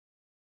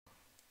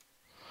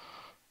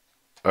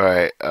All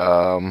right.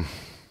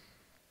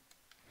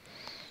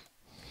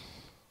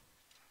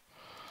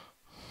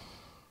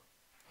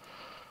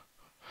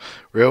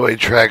 Railway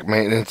track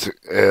maintenance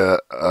to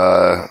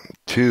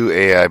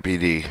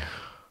AIPD.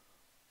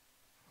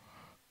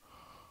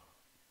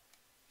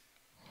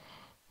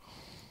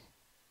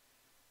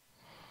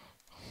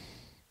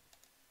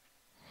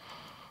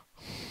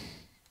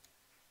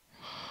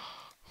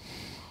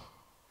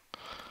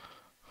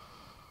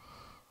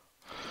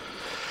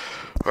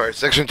 Alright,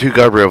 Section 2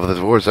 guardrail for the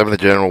 4-7 the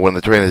general when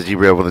the train is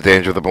derailed with the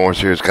danger of the more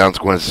serious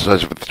consequences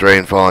such as the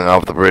train falling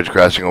off the bridge,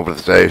 crashing over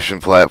the station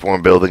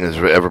platform, building is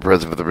ever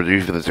present for the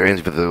reduce for the trains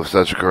for the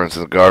such occurrence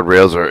the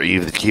guardrails are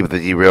even to keep the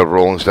derailed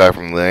rolling stock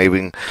from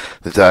leaving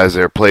the ties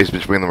they are placed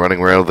between the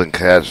running rails and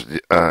to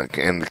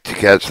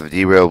catch the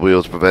derailed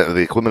wheels prevent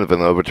the equipment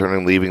from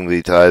overturning leaving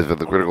the ties at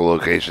the critical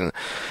location.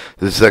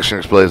 This section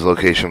explains the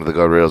location of the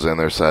guardrails and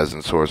their size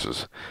and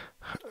sources.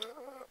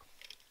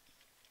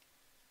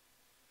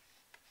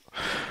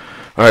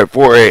 Alright,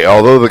 4A.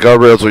 Although the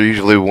guardrails are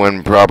usually,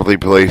 when properly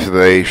placed,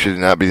 they should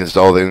not be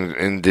installed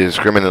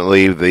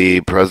indiscriminately.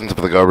 The presence of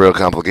the guardrail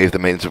complicates the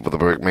maintenance of the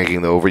brick,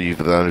 making the overuse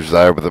of the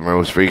undesirable. The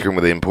most frequent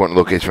with the important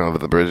location of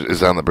the bridge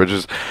is on the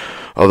bridges.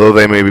 Although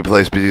they may be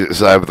placed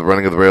beside the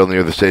running of the rail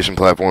near the station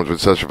platforms with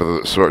such for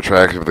the short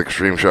tracks with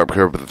extreme sharp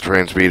curve with the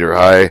train speed are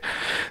high,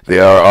 they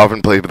are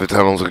often placed with the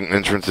tunnels and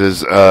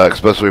entrances,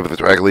 especially if the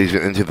track leads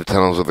into the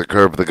tunnels of the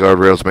curve. The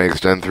guardrails may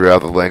extend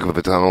throughout the length of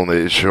the tunnel and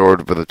is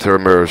shored with a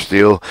timber or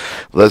steel.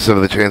 Less of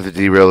the chance of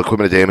derail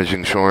equipment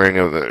damaging shoring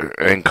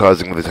and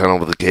causing the tunnel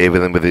with the cave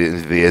and then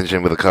into the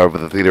engine with the cover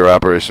of the theater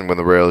operation when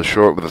the rail is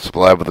short with the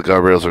supply with the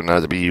guardrails are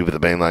not to be used with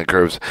the mainline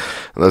curves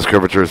unless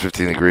curvature is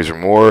 15 degrees or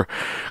more.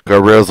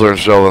 Guardrails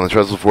are installed on the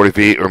trestle 40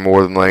 feet or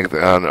more in length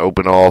on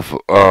open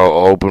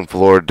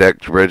floor deck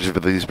bridges.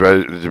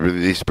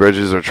 These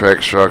bridges are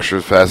track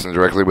structures fastened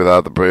directly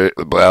without the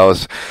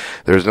ballast.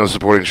 There is no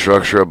supporting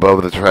structure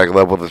above the track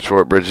level. The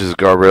short bridges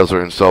guardrails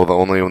are installed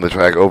only when the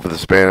track over the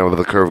span of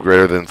the curve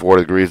greater than 4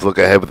 degrees. Look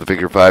ahead with the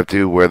figure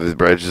 5.2 where the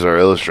bridges are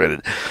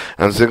illustrated.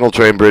 On a single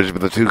train bridge,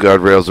 the two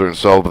guardrails are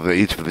installed with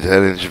each of the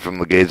 10 inches from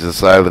the gauge to the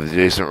side of the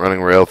adjacent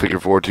running rail. Figure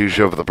 4.2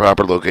 show for the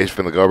proper location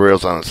for the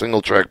guardrails on a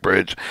single track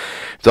bridge.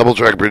 Double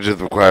track bridges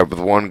require with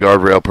one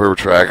guardrail per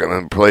track and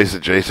then placed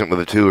adjacent with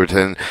the 2 or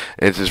 10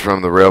 inches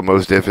from the rail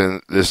most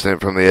distant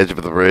from the edge of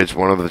the bridge.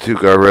 One of the two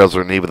guardrails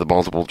are needed with the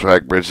multiple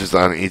track bridges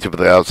on each of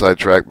the outside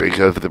track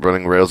because the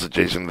running rails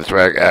adjacent to the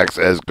track acts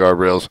as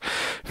guardrails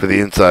for the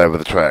inside of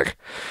the track.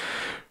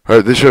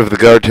 Alright, this shows the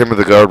guard timber,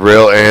 the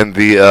guardrail, and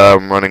the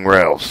running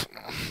rails.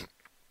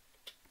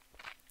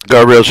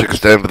 Guardrails should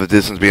extend for the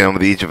distance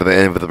beyond each of the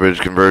end of the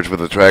bridge converge with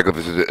the track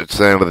with the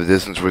extent with the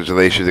distance which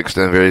they should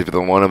extend varies, but the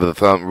one of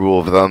the rule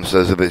of thumb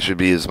says that it should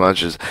be as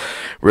much as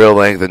rail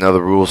length. Another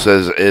rule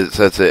says it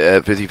sets it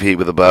at 50 feet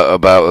with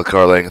about a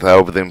car length.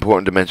 However, the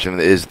important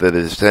dimension is that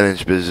it is 10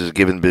 inches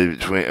given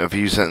between a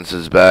few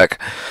sentences back.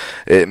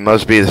 It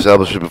must be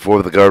established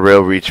before the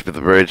guardrail reach the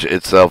bridge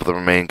itself to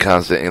remain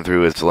constant and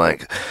through its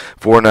length.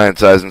 4.9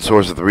 size and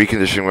source of the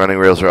reconditioning running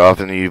rails are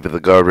often used with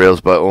the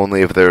guardrails, but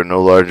only if there are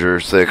no larger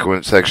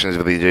sections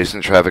of the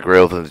adjacent traffic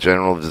rails and the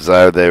general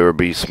desire they will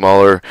be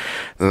smaller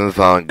than the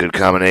following good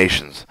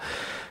combinations.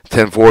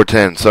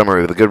 10-4-10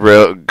 summary. The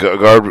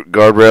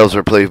guardrails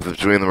are placed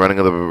between the running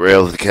of the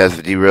rails to catch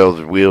the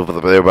derailed wheel,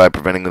 thereby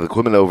preventing the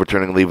equipment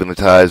overturning, leaving the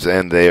ties,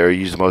 and they are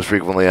used most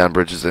frequently on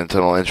bridges and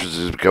tunnel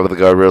entrances. Because the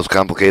guardrails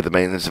complicate the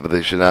maintenance, but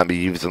they should not be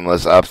used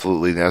unless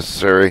absolutely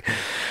necessary.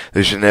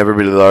 They should never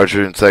be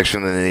larger in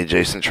section than the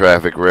adjacent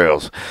traffic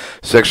rails.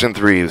 Section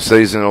 3.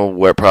 Seasonal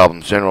wet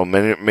problems. General.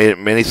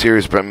 Many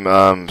serious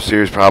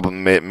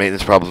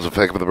maintenance problems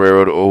affect the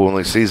railroad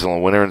only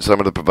seasonal. Winter and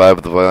summer to provide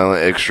with the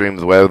violent extreme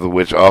weather,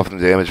 which often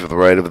damage for the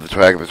right of the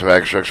track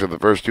structure. The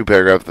first two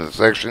paragraphs of the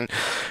section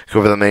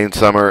cover the main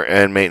summer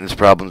and maintenance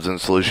problems and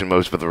solution.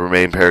 Most of the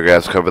remaining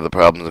paragraphs cover the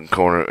problems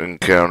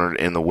encountered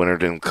in the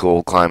winter and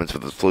cold climates. For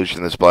the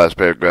solution, this last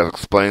paragraph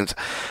explains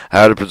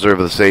how to preserve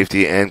the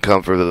safety and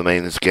comfort of the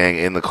maintenance gang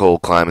in the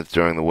cold climates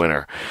during the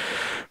winter.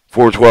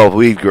 412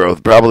 weed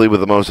growth. Probably with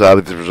the most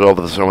obvious result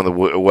of the summer, the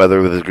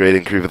weather with a great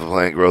increase of the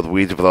plant growth.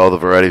 Weeds with all the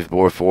varieties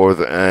bust forth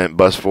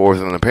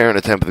in an apparent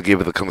attempt to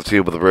give it the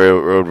conceal with the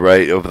railroad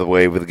right over the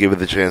way, with give it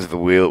the chance of the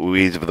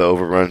weeds with the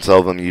overrun,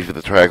 seldom used for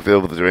the track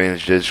filled with the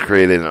drainage ditch,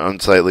 created an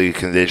unsightly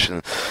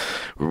condition.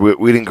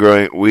 Weeds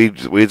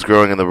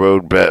growing in the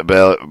road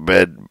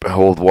bed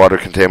hold water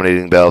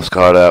contaminating valves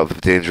caught out with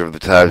the danger of the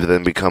ties to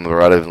then become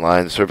rotted in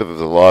line. The surface of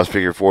the lost.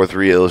 Figure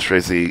 4.3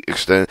 illustrates the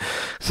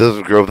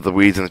excessive growth of the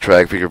weeds in the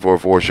track. Figure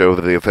 4.4 shows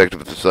the effect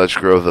of such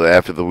growth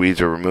after the weeds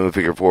are removed.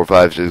 Figure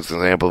 4.5 is an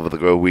example of the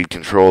grow weed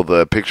control.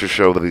 The picture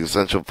shows the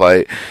essential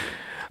fight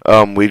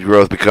weed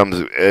growth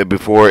becomes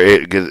before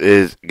it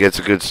gets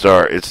a good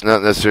start. It's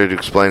not necessary to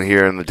explain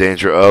here in the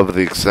danger of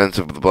the extent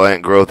of the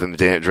plant growth in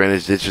the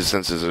drainage ditches,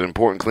 since it's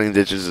important clean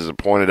ditches, as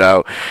pointed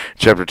out in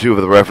Chapter 2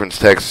 of the reference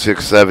text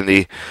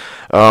 670.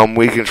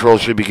 Weed control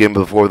should begin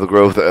before the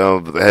growth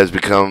has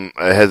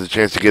a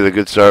chance to get a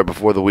good start,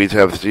 before the weeds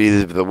have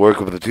succeeded. The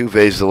work of the two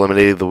phases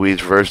eliminating the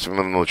weeds first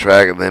from the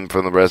track and then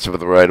from the rest of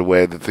the right of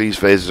way. These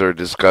phases are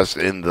discussed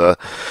in the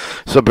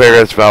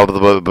subparagraphs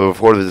followed but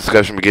before the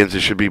discussion begins,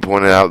 it should be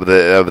pointed out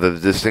that the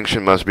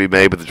distinction must be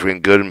made between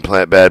good and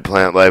bad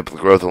plant life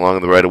growth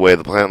along the right of way.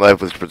 The plant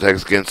life which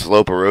protects against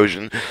slope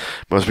erosion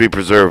must be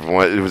preserved.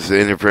 What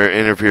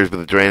interferes with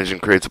the drainage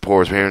and creates a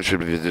poor appearance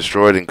should be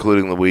destroyed,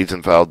 including the weeds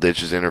and foul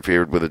ditches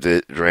interfered with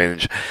the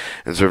drainage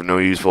and serve no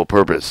useful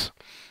purpose.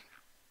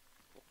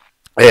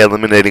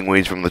 Eliminating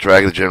weeds from the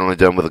track is generally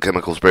done with a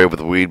chemical spray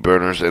with weed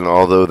burners, and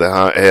although the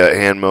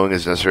hand mowing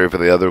is necessary for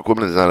the other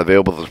equipment is not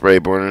available, the spray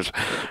burners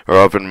are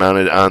often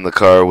mounted on the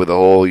car with the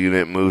whole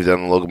unit moved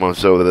on the locomotive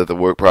so that the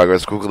work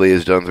progress quickly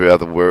is done throughout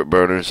the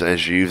burners.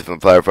 As used in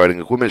the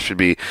firefighting equipment should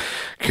be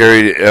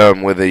carried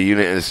with a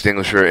unit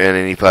extinguisher, and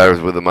any fires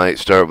with it might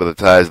start with the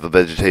ties of the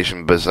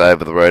vegetation beside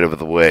the right of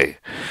the way.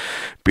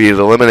 B.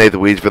 To eliminate the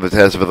weeds for the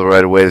test of the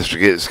right-of-way,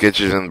 the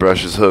sketches and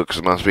brushes hooks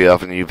must be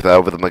often used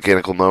without with the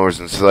mechanical mowers,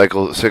 and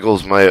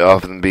sickles might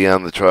often be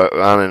on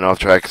and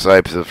off-track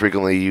sites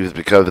frequently used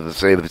because of the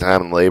save the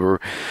time and labor.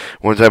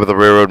 One type of the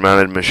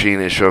railroad-mounted machine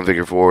is shown in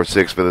Figure 4 or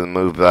 6, but is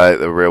moved by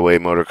the railway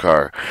motor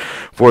car.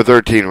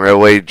 413.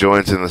 Railway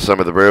joints in the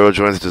summer. The railroad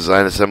joints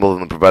designed,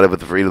 assembled, and provided with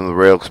the freedom of the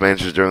rail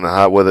expansions during the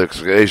hot weather.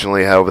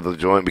 Occasionally, however, the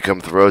joint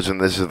becomes frozen.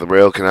 This is the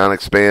rail cannot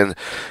expand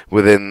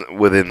within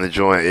the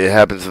joint. It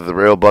happens that the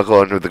rail buckle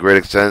under the great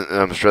extent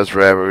stress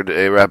rapid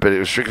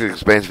restricted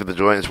expansion of the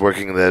joint is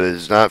working that it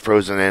is not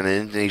frozen, and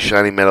any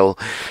shiny metal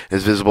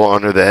is visible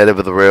under the head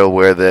of the rail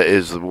where that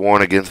is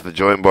worn against the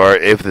joint bar.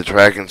 If the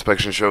track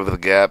inspection shows the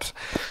gaps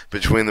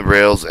between the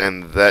rails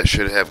and that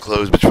should have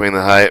closed between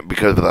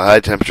because of the high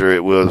temperature,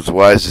 it was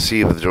wise to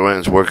see if the joint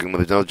is working.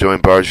 With no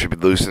joint bars should be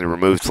loosened and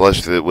removed,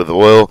 flushed with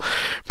oil,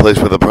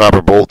 placed with a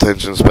proper bolt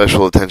tension.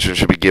 Special attention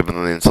should be given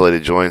to the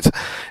insulated joints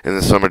in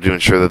the summer to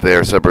ensure that they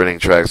are separating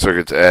track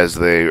circuits as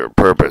they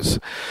purpose.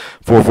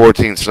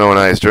 414. Snow and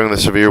ice. During the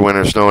severe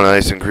winter, snow and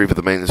ice increase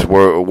the maintenance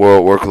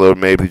workload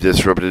may be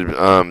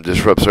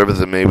disrupt service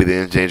and may be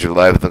the endangered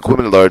life of the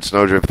equipment. Large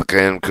snowdrift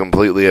can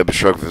completely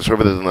obstruct the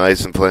surface of the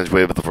ice and plunge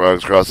way of the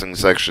frogs crossing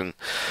section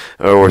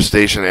or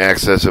station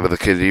access of the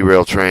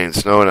derailed train.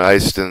 Snow and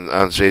ice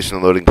on station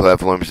and loading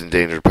platforms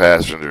endanger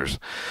passengers.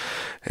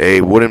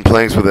 A wooden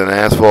planks with an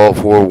asphalt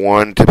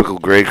 4-1 typical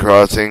grade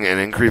crossing, and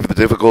increase the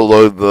difficult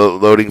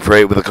loading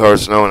freight with the car,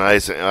 snow and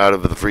ice out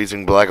of the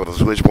freezing black of the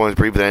switch points,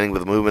 preventing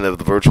with the movement of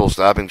the virtual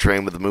stopping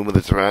train with the movement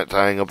of the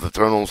tying up the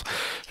tunnels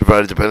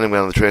provided depending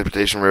on the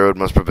transportation railroad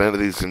must prevent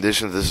these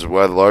conditions. This is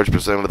why the large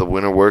percent of the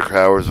winter work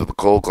hours with the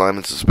cold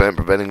climates is spent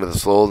preventing with the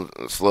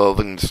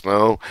slowing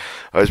snow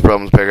ice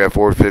problems. Paragraph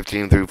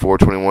 415 through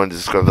 421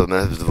 discuss the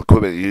methods of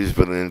equipment used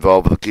for the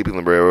involved with keeping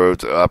the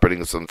railroads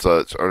operating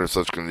under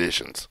such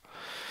conditions.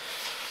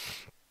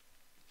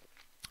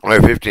 Alright,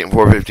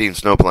 415,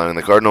 snow plowing.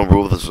 The cardinal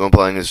rule of the snow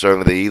plowing is starting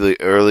with the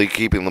early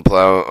keeping the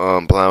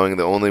plowing.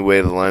 The only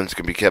way the lines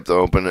can be kept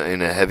open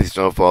in a heavy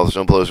snowfall. The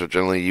snowplows are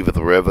generally used with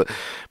the rev,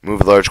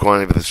 move a large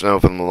quantity of the snow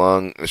from the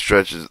long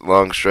stretches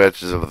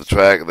of the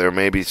track. There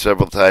may be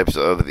several types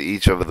of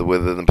each of the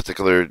within a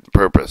particular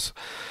purpose.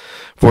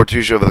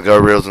 4-2 show for the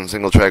guardrails and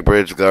single-track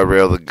bridge, the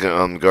guardrail,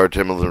 the guard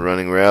terminals, and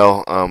running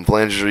rail.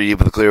 Flanges are used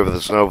for the clear of the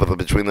snow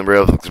between the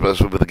rails,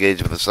 especially with the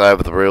gauge of the side.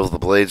 With the rails, the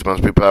blades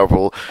must be power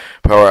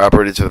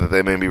operated so that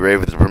they may be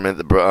raised to permit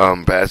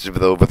the passage of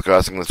the over the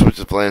crossing. The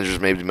switches flanges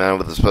may be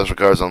mounted with the special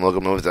cars on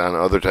locomotives and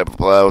on other type of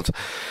plows.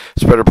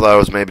 Spreader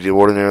plows may be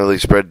ordinarily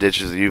spread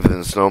ditches used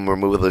in snow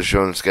removal as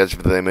shown in sketch.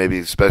 They may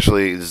be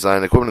specially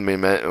designed equipment may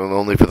be meant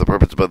only for the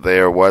purpose, but they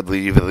are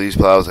widely used. These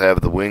plows have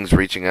the wings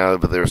reaching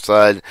out of their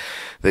side.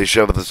 They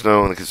shovel the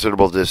snow in a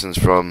considerable distance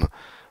from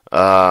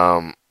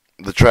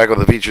the track of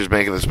the features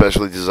making it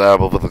especially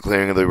desirable for the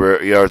clearing of the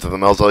yards of the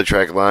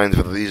multi-track lines.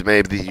 But these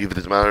may be used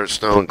to monitor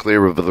snow and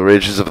clear of the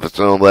ridges of the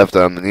snow left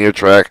on the near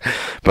track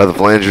by the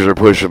flangers or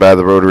pushed by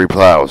the rotary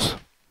plows.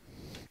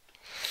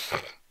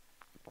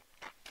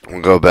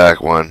 We'll go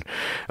back one.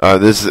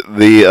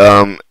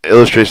 The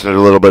illustration is a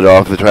little bit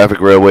off. The traffic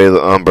railway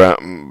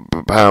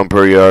pound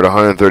per yard,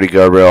 130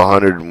 guardrail,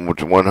 100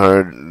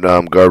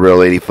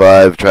 guardrail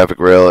 85, traffic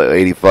rail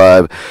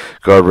 85,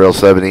 guardrail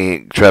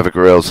 70, traffic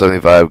rail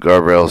 75,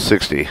 guardrail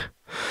 60.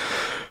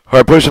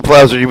 Alright, push the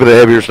plows are used with a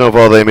heavier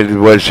snowfall. They may be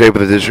wedge shape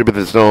with the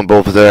distributed snow on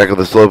both the track of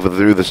the slope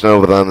through the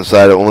snow, but on the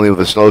side only with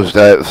the slow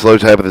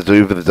type of the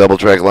tube with the double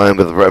track line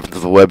with the reference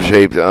to the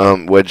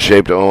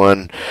wedge-shaped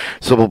on.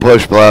 Simple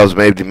push plows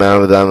may be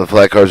mounted on the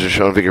flat cars as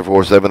shown in Figure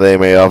 4-7. They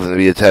may often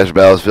be attached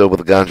ballast filled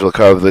with a gondola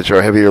cars which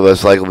are heavier,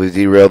 less likely to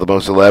derail. The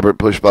most elaborate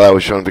push plow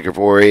is shown in Figure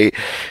 4-8.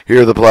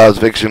 Here the plows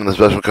fixed in the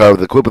special car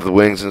with equipped with the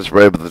wings and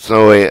spread with the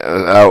snow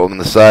out on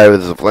the side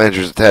with the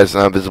flangers attached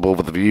non-visible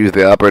with the view of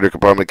the operator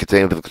compartment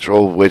contained with the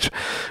control of which which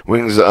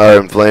wings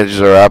and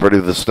flanges are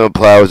operated. The snow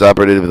plow is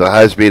operated with a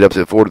high speed up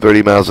to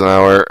 30 miles an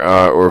hour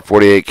or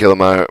 48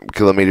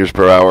 kilometers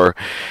per hour.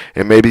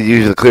 It may be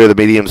used to clear the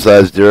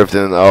medium-sized drift,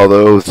 and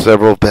although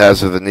several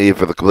passes the need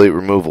for the complete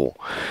removal.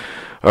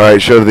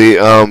 Alright, show the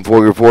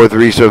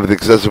 4-3 show the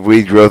excessive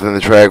weed growth in the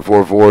track.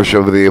 4-4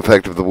 show the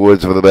effect of the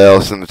woods with the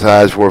ballast and the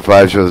ties.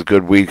 4-5 shows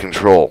good weed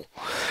control.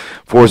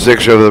 4-6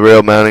 show the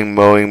rail mounting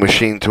mowing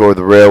machine toward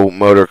the rail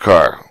motor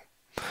car.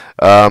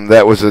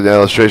 That was an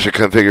illustration.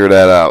 Couldn't figure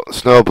that out.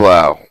 Snow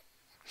plow.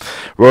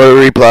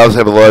 Rotary plows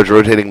have a large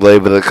rotating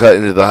blade with a cut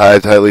into the high,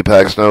 tightly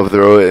packed snow.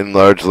 Throw it in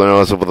large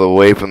nozzle with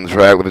away from the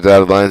track with the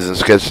dotted lines and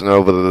sketch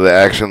snow with the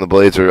action. The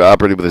blades are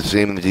operated with a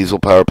Siemens diesel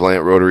power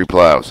plant rotary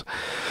plows.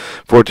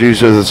 4-2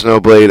 shows the snow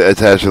blade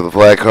attached to the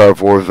flat car.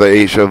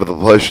 4-8 shows the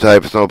plush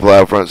type snow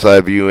plow front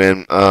side view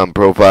and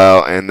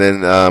profile. And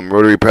then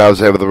rotary plows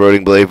have the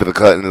rotating blade for the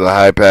cut into the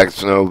high packed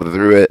snow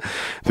through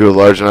a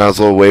large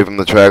nozzle away from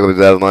the track with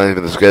the dotted lines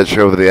with the sketch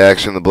show with the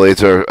action. The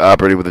blades are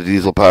operated with the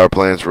diesel power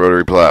plant's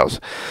rotary plows.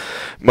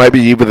 Might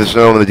be used with the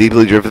snow and the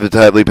deeply drifted,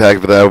 tightly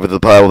packed with the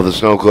plow with the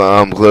snow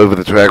clothed with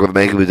the track with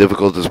making it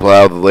difficult to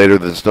plow the later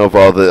than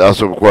snowfall that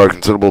also require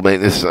considerable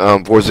maintenance.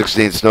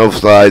 4-16 snow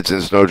slides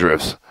and snow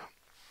drifts.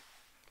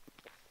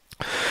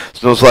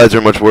 Snow slides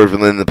are much worse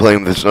than the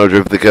plane with the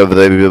snowdrift because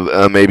they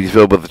may be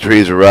filled with the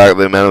trees or rock.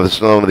 The amount of the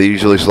snow they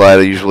usually slide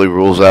usually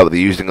rules out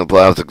the using of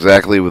plows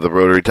exactly with the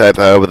rotary type.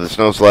 However, the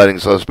snow sliding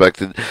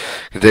suspected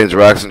contains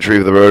rocks and trees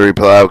with the rotary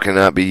plow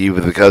cannot be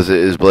used because it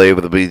is blade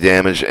with be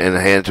damaged, and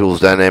hand tools,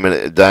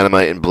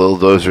 dynamite, and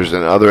bulldozers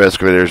and other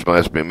excavators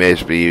must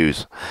be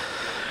used.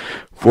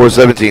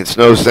 4-17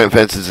 snow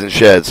fences and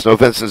sheds. Snow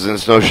fences and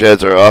snow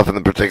sheds are often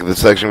the particular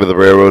section of the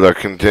railroad are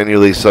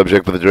continually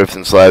subject to the drifts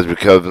and slides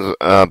because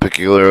of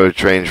peculiar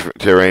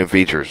terrain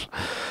features.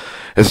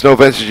 A snow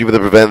fence is used to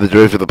prevent the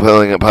drift of the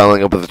piling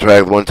up of the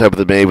track. One type of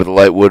the made with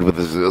light wood with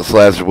the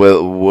slats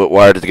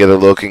wired together,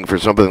 looking for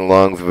something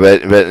along the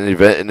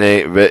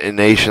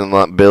ventilation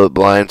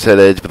blind set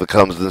edge, but the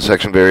comes in the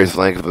section various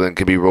lengths and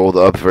can be rolled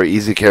up for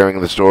easy carrying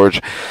of the storage.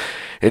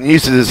 And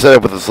used to set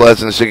up with the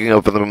slats and sticking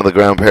up from them on the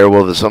ground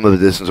parallel to some of the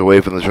distance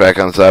away from the track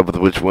on side with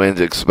which wind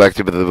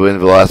expected with the wind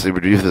velocity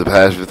reduces the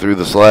passage through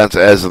the slats.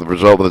 As a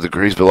result of the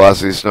decreased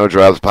velocity, snow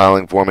drops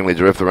piling forming the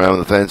drift around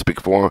the fence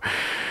before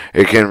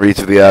it can reach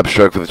the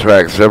obstruct of the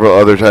track. Several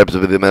other types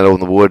of the metal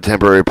and the wood,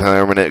 temporary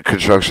permanent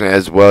construction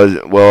as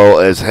well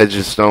as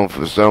hedges, stone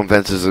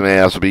fences may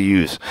also be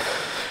used.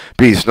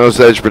 B. Snow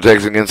sedge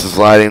protects against the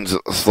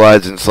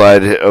slides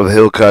inside of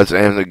hill cuts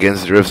and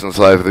against drifts and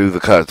slides through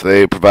the cuts.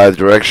 They provide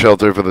direct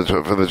shelter for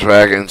the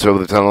track, and so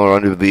the tunnel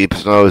under the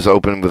snow is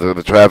open with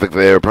the traffic.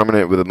 They are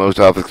permanent with the most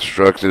often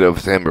constructed of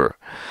timber.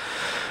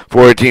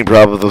 418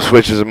 problem. The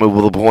switch is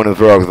movable to the point of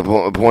the frogs. The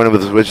point of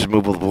the switch is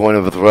movable to the point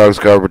of the frogs.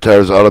 Carb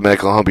tires,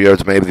 automatic hump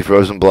yards may be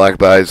frozen black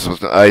by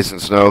ice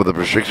and snow. The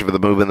restriction for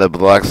the movement of the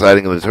block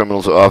siding of the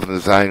terminals are often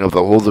the tying of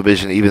the whole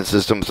division. Even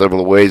system.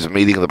 Several ways of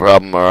meeting the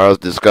problem are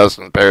discussed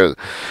in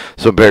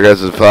some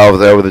paragraphs as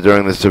follows. However,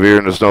 during the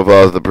severe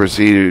snowfalls, the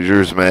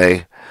procedures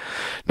may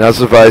not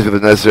suffice with the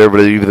necessary, but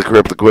even the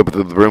correct equipment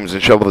with the brooms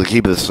and shovel to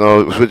keep the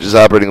snow switches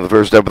operating. The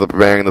first step of the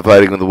preparing the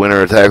fighting of the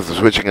winter attacks, the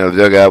switching of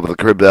the dugout with the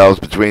crib valves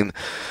between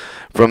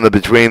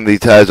the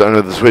ties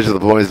under the switch of the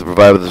points to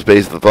provide with the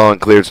space of the fallen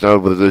cleared snow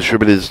with the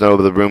distributed snow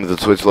with the room with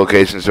the switch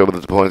location so that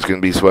the points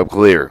can be swept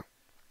clear.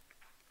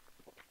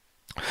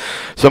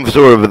 Some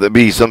sort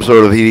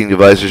of heating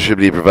devices should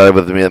be provided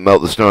with to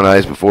melt the snow and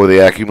ice before they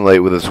accumulate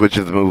with a switch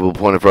of the movable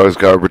point of frogs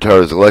guard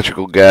retarders.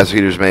 Electrical gas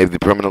heaters may be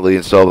permanently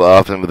installed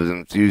often with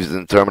infused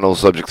in terminals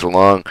subject to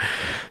long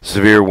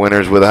severe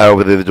winters.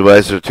 However, the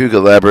devices are too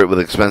elaborate with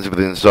expensive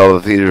to install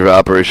the theater of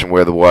operation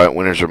where the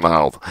winters are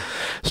mild.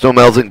 Snow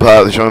melting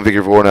pot shown in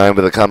figure 4.9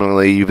 with a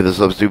commonly used with a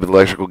substitute with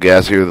electrical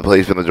gas heater. The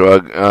place in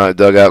the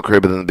dugout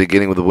crib in the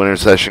beginning of the winter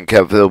session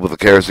kept filled with the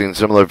kerosene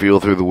similar fuel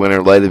through the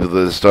winter, lighted with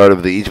the start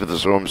of each with the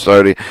storm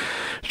starting.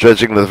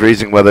 Stretching with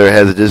freezing weather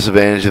has a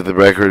disadvantage of the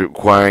record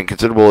requiring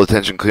considerable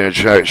attention, clearing,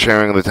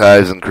 sharing of the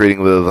ties, and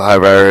creating with the high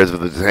fires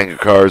with the tank of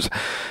cars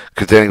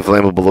containing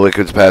flammable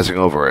liquids passing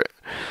over it.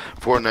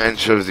 4.9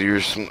 shows your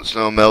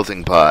snow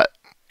melting pot.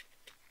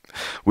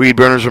 Weed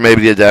burners are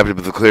maybe adapted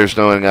with the clear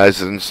snow and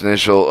ice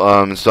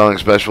installing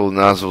special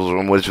nozzles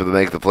on which to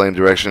make the flame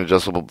direction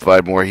adjustable,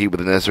 provide more heat with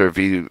the necessary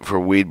feed for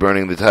weed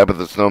burning. The type of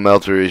the snow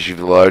melter is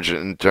used large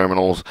in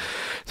terminals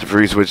to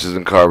free switches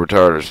and car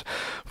retarders.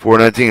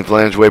 419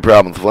 flangeway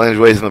problem. The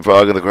flangeways in the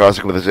fog of the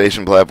crossing with the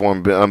station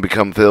platform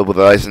become filled with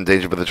ice and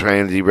danger for the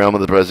train. The realm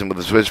of the present with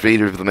the switch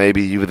feeders that may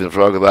be used with the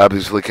fog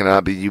obviously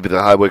cannot be used with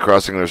the highway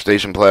crossing or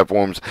station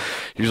platforms.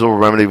 Usual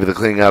remedy with the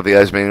cleaning out the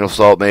ice manual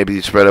salt may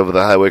be spread over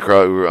the highway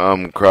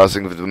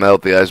crossing to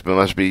melt the ice, but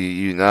must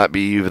not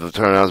be used with the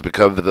turnouts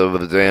because of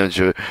the damage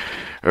or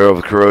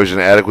of corrosion.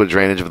 Adequate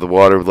drainage of the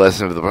water with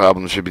lesson of the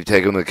problem should be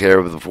taken care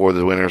of before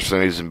the winter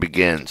season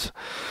begins.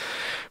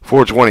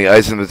 420.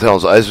 Ice in the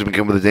tunnels. Ice has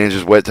become with a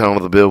dangerous wet tunnel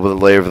with a build with a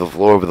layer of the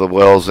floor of the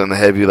wells and the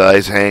heavy of the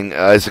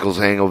icicles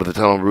hang over the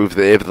tunnel roof.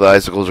 If the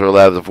icicles are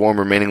allowed to form,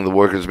 remaining the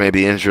workers may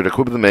be injured.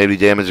 Equipment may be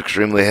damaged.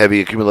 Extremely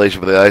heavy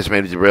accumulation of the ice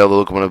may derail the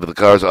locomotive of the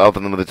cars,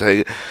 often them to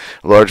take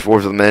a large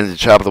force of the men to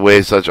chop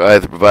away such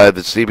ice to provide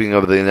the steeping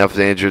of the enough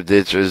danger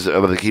ditches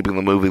of the keeping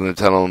the moving the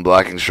tunnel and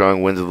blocking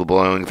strong winds of the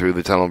blowing through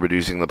the tunnel,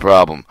 reducing the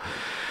problem.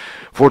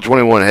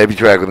 421. Heavy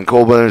track. Within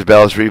cold winters,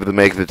 ballast free for the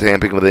make the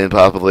tamping with the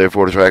impossible.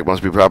 Therefore, the track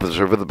must be properly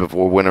surfaced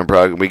before winter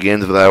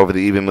begins. But however,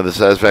 even with a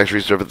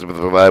satisfactory surface to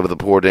provide with a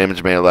poor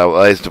damage may allow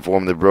ice to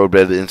form the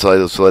roadbed inside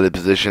the sledded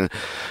position.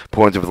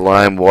 Points of the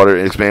lime, water,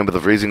 and expand with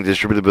the freezing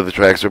distributed with the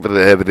track surface.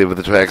 The heavy with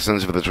the track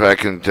since if the track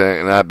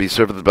cannot be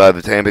surfaced by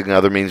the tamping,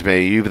 other means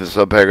may be used. The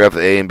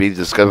subparagraph A and B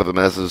discuss with the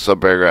message of the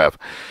subparagraph.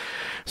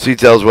 C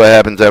tells what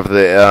happens after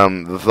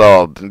the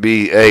thaw.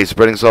 B. A.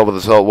 Spreading salt with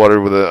the salt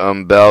water with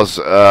a ballast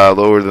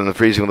lower than the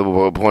freezing of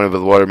the point of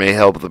the water may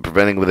help with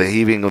preventing with the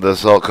heaving of the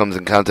salt comes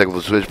in contact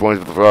with the switch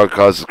points of the frog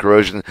causes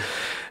corrosion.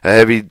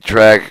 A heaved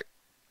track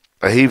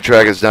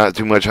is not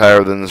too much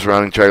higher than the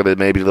surrounding track that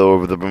may be lower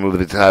with the remove of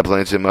the tie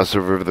planes. It must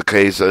serve the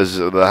case as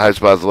the high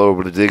spots lower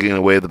with the digging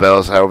away of the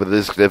ballast. However,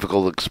 this is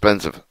difficult,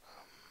 expensive.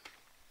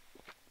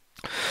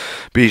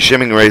 B.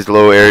 Shimming raised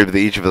low area with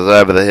each of the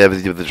side of the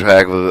heavy of the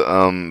track with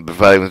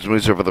providing the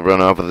smooth surface of the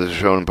runoff of the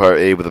shown in part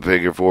A with the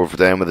figure 4 for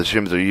down with the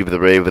shims or U with the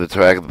ray with the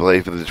track of the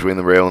plate between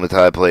the rail and the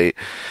tie plate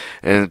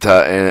and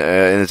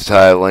its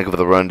tie length of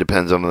the run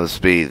depends on the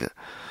speed.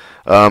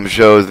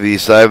 Shows the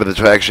side of the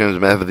track shims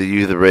method the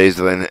U the raised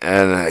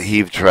and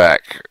heave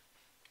track.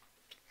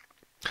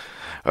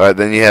 Alright,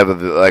 then you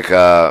have like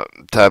a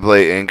tie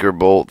plate anchor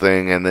bolt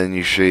thing, and then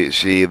you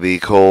see the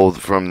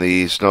cold from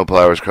the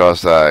snowplower's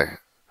cross tie.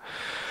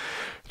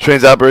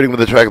 Trains operating with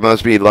the track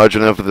must be large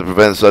enough to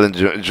prevent sudden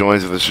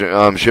joins of the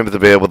shim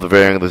available with the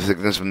varying of the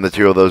thickness of the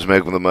material those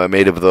made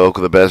of the oak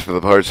of the best for the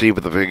part C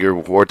with the figure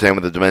 410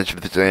 with the dimension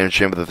of the standard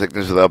shim with the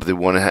thickness of up to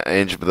 1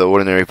 inch for the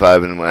ordinary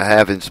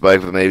 5.5 inch spike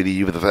with maybe the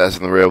U with the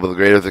fasten the rail with a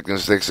greater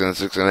thickness 6 and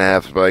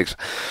 6.5 spikes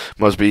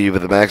must be U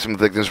with the maximum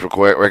thickness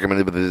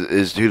recommended with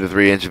is 2 to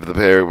 3 inches for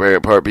the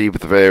part B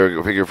with the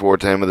figure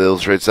 410 with the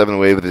illustrate 7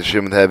 way with the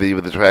shim with heavy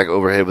with the track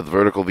overhead with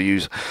vertical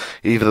views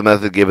E for the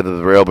method given to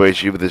the rail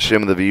brace U with the shim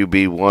with the view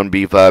B1,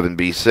 B5, and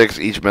B6.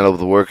 Each metal with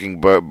the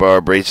working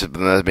bar braces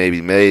may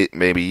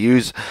be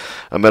used.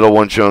 A metal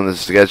one shown in the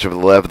sketch of the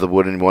left, the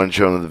wooden one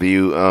shown in the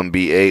view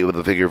B8 with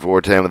the figure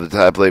 410 with the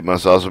tie plate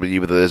must also be used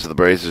with this. The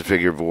braces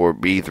figure 4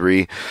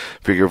 B3,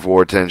 figure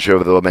 410 show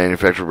that the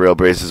manufactured rail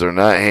braces are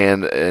not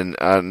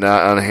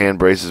on hand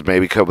braces may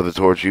be cut with a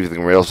torch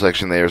using the rail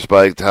section. They are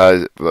spiked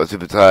ties to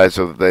the tie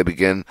so that they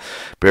begin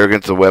bear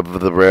against the web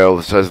of the rail.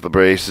 The size of the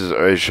braces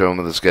are shown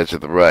in the sketch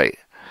at the right.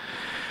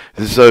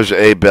 This shows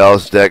a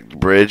ballast deck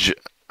bridge.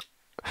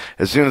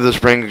 As soon as the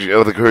spring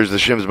occurs, the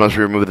shims must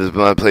be removed.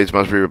 The plates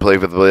must be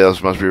replaced. The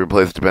ballast must be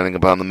replaced depending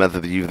upon the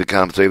method used to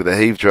compensate with the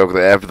heave truck.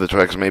 After the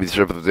trucks may be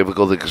served with the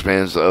difficulty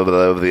expands of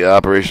the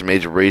operation.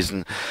 Major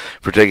reason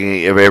for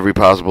taking every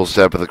possible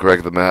step of the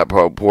correct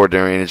poor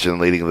drainage and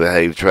leading the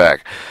heave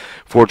track.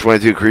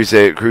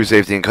 422 crew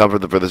safety and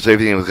comfort. For the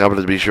safety and comfort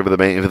to be sure for the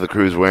maintenance of the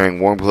crews wearing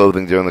warm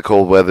clothing during the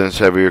cold weather and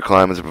heavier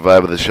climates to provide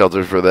with the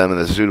shelters for them in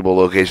the suitable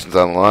locations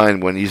on the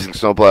line. When using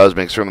snowplows,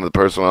 make certain the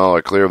personnel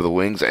are clear of the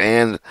wings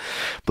and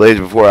blades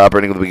before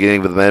operating at the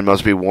beginning. But the men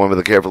must be warned with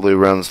a carefully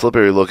around the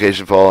slippery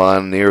location, fall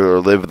on near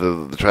or live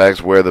the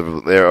tracks where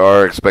there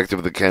are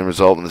expected that can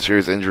result in the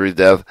serious injury,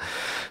 death.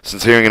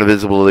 Since hearing and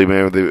invisibility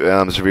may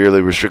be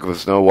severely restricted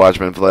with snow,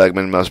 watchmen,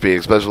 flagmen must be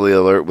especially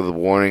alert with a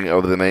warning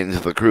over the maintenance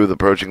of the crew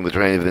approaching the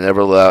train. They never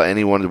allow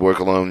anyone to work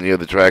alone near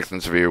the tracks in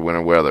severe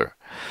winter weather.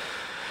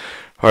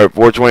 Alright,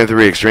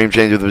 423. Extreme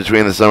changes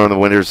between the summer and the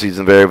winter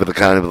season vary with the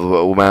kind of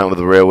amount of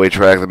the railway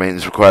track. The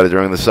maintenance required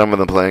during the summer,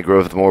 the plant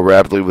growth more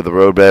rapidly with the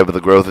roadbed, but the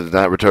growth is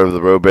not retarded with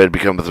the roadbed,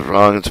 becomes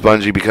strong and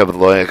spongy because of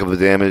the lack of the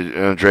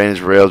damage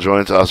drainage rail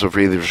joints, also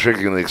freely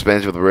restricting the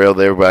expansion of the rail,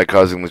 thereby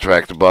causing the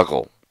track to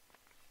buckle.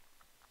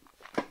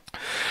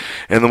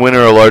 In the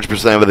winter, a large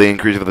percent of the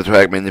increase of the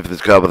track maintenance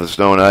is caused by the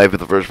snow and ice. But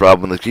the first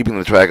problem is keeping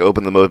the track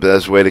open. The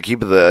best way to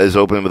keep it is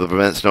open to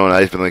prevent snow and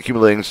ice from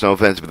accumulating. Snow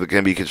fences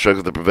can be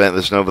constructed to prevent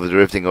the snow from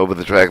drifting over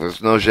the track. The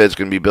snow sheds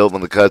can be built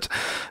on the cuts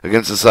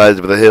against the sides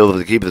of the hill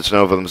to keep the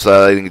snow from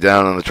sliding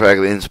down on the track.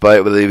 In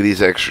spite of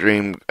these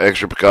extra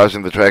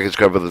precautions, the track is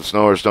covered with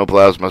snow or snow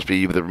plows must be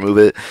used to remove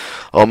it.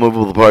 All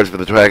movable parts of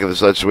the track of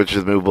such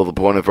switches movable. The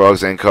pointed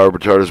frogs and car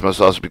retarders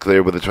must also be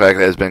cleared where the track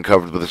has been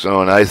covered with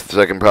snow and ice. The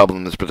second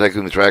problem is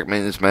protecting the track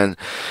maintenance men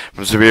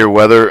from severe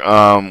weather,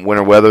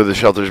 winter weather. The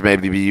shelters may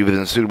be used in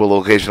a suitable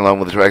location along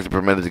with the track to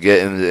permit it to get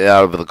in and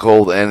out of the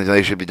cold, and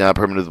they should be not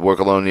permitted to work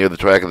alone near the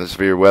track in the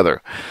severe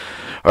weather.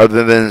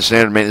 Other than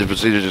standard maintenance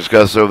procedures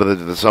discussed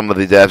over some of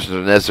the adaptations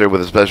are necessary with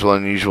a special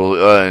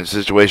unusual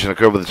situation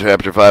occur with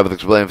Chapter 5 with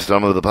explaining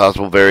some of the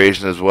possible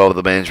variation as well with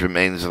the management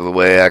maintenance of the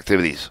way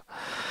activities.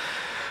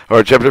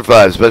 Or Chapter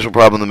 5, Special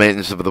Problem, the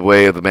Maintenance of the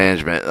Way of the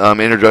Management.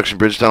 Introduction,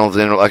 bridge tunnels,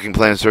 interlocking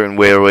plans, certain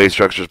way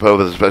structures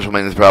pose as special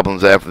maintenance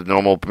problems after the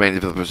normal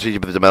maintenance of the procedure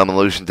for the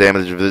demolition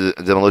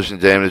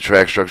damage,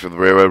 track structure of the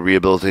railroad,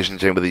 rehabilitation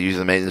chain with the use of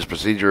the maintenance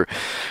procedure,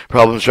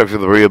 problem structure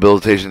of the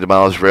rehabilitation,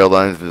 demolished rail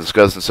lines,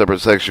 discussed in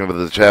separate section with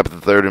the chapter, the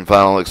third and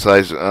final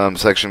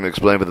section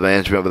explained with the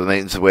management of the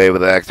maintenance way with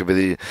the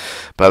activity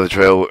by the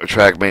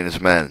track maintenance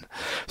men.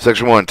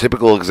 Section 1,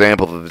 typical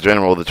example of the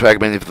general. The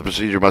track maintenance of the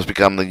procedure must be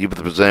commonly used with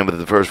the present with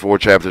the first 4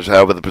 chapters.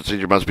 However, the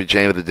procedure must be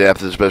changed with the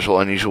depth of special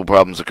unusual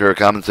problems occur.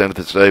 Common sense with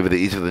the study with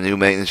each of the new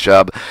maintenance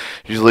job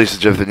usually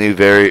suggests the new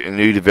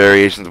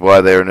variations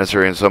why they are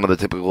necessary, and some of the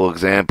typical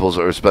examples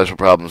or special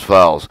problems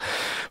follows.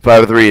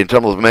 5.3. In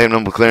terms of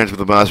minimum clearance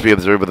must be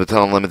observed with the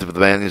tunnel limits of the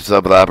maintenance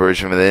of the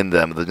operation within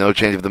them. The no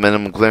change of the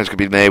minimum clearance could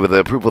be made with the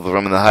approval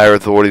from the higher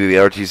authority, the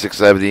RT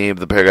 670 of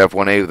the paragraph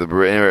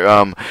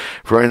 1.8.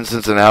 For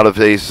instance, an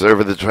out-of-phase serve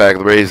of the track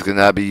raised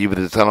cannot be used with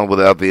the tunnel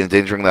without the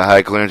endangering the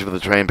high clearance of the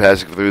train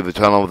passing through the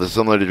tunnel with a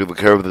similar to the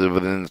curve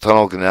within the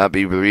tunnel cannot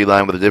be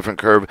relined with a different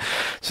curve,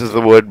 since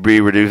the would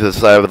be reduced the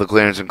size of the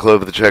clearance and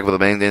clove of the track with the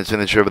maintenance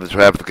signature of the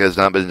traffic has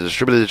not been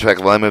distributed. The track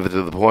alignment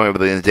to the point of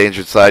the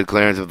endangered side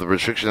clearance of the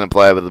restriction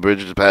applied with the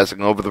bridges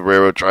passing over the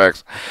railroad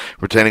tracks,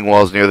 retaining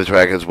walls near the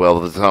track as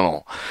well as the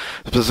tunnel.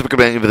 Specific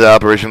amendments of the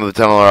operation of the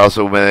tunnel are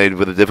also made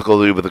with the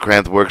difficulty with the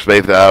cramped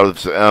workspace, the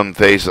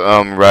out-of-face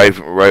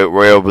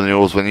rail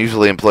renewals when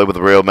usually employed with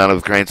the rail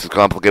mounted cranes is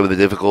complicated with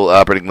the difficult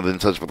operating within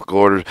such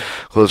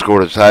close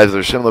quarters ties.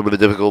 They're similar with the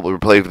difficult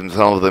replacement in the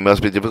tunnels. They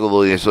must be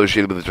difficulty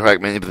associated with the track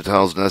maintenance of the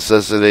tunnels,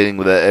 necessitating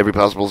with every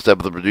possible step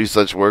of the reduce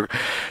such work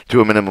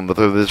to a minimum. But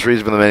for this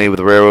reason, for the many with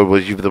the railroad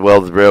was used for the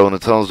welded rail and the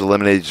tunnels to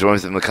eliminate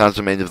joints and the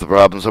constant maintenance of the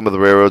problem. Some of the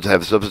railroads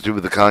have substituted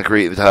with the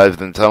concrete ties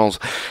within tunnels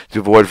to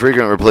avoid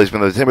frequent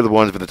replacement of the timber. The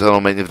ones for the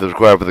tunnel maintenance that is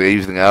required for the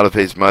using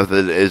out-of-phase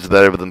method is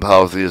better than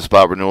policy of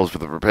spot renewals for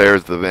the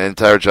repairs. The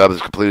entire job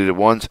is completed at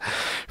once.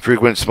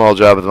 Frequent small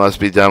jobs must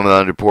be done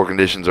under poor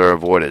conditions are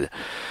avoided.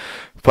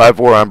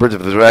 5.4 on bridge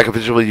of the track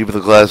officially used for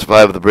the class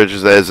 5 of the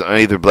bridges as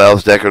either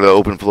ballast deck or the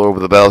open floor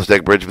with the ballast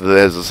deck bridge that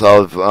has a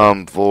solid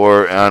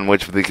floor on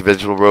which the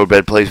conventional road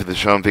bed placed with the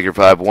shown figure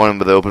 5.1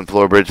 with the open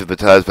floor bridge with the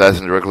ties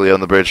fastened directly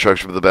on the bridge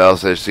structure with the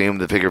ballast as seen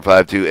with the figure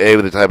 5.2a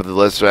with the type of the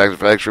less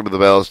fracture with the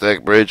ballast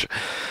deck bridge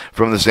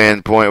from the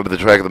standpoint of the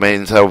track of the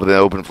maintenance. However, the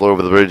open floor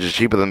of the bridge is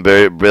cheaper than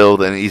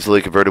build and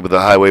easily converted with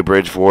the highway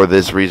bridge for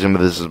this reason,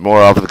 but this is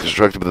more often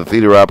constructed with the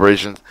theater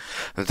operations.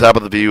 The top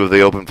of the view of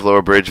the open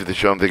floor bridge with the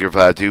shown figure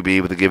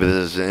 5.2b with the give it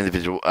as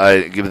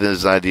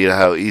an idea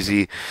how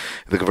easy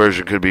the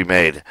conversion could be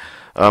made.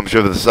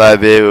 Show the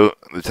side view,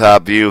 the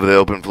top view of the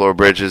open floor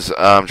bridges.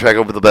 Track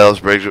over the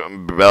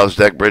ballast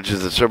deck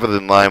bridges. The surface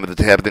in line with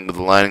the tapping with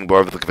the lining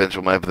bar with the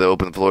conventional map of the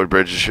open floor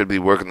bridges should be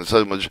working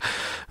so much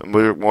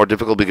more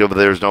difficult because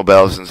there is no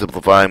ballast and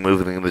simplifying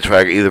moving the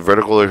track either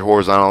vertical or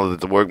horizontal. That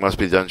the work must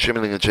be done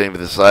shimming and chain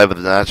with the side with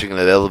the notching and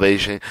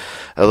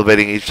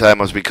elevating each time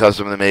must be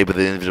custom and made with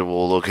the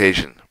individual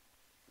location.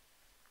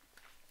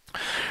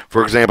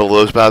 For example,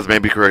 low spots may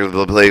be corrected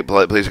with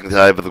the placing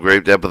tie with a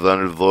great depth of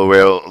under the low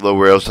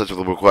rails, such as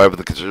will require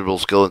with considerable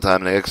skill and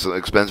time and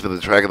expense for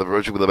the track of the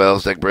approaching with the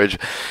ballast deck bridge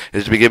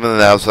is to be given an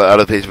out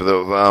of phase with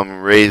the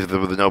raised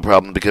with no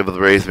problem because of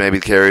the raise may be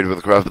carried with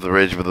the cross of the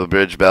ridge with the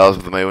bridge ballast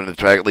with the main the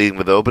track leading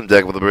with the open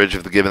deck with the bridge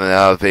if given an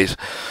out of phase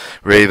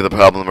raised with the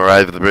problem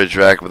arise with the bridge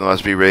track with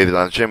must be raised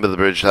on chin with the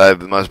bridge tie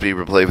must be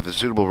replaced with a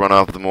suitable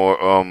runoff with the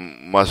more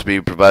must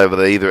be provided with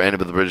either end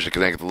of the bridge to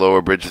connect the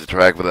lower bridge to the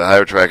track with a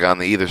higher track on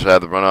the either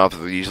side of the runoff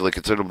is usually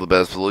considered the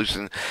best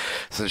solution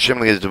since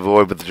shimming is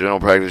devoid with the general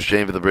practice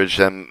chain for the bridge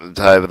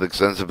tie with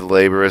extensive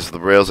labor as the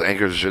rails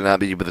anchors should not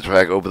be with the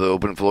track over the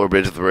open floor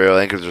bridge of the rail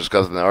anchors are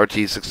discussed in the RT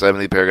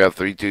 670 paragraph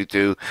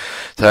 322.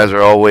 Ties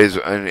are always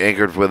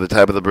anchored with the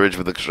type of the bridge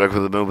with the construction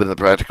of the movement and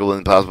the practical and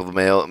impossible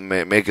to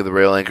make of the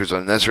rail anchors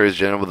unnecessary as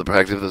general with the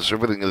practice of the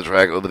surfacing of the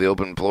track over the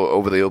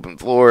open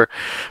floor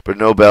but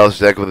no ballast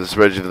deck with the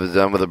bridge of the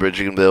done with the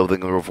bridging and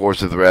building of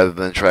forces rather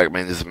than track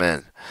maintenance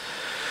men.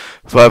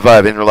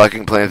 5.5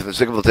 interlocking plans in the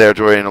signal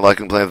territory.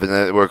 Interlocking plans of the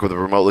network with a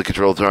remotely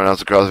controlled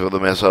turnouts across the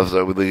mass office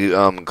that would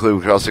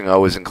include crossing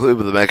always include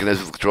with the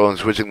mechanism of controlling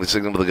switching the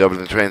signal with the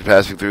governing trains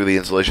passing through the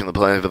installation of the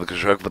plans for the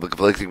construction for the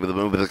conflicting with the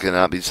movement that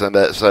cannot be set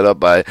up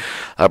by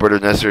operator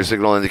necessary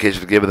signal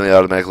indications given the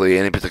automatically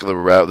any particular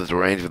route that's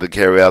arranged for to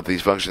carry out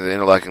these functions. The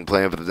interlocking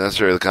plan for the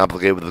necessary the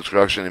complicated with the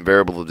construction and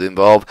variable that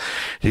involve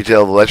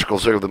detailed electrical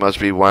circuit that must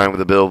be wired with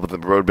the build with the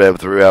roadbed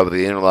throughout with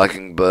the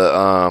interlocking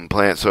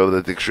plant so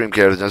that the extreme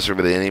care is necessary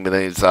for the any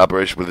its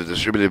operation with the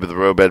distributed with the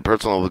roadbed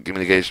personal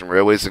communication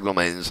railway signal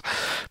maintenance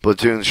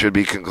platoons should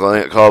be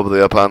called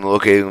upon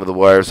locating with the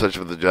wires such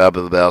with the job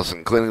of the ballast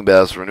and cleaning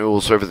ballast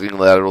renewal surfacing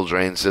lateral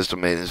drain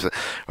system maintenance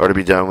are to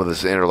be done with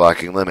this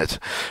interlocking limits.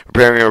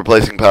 Repairing and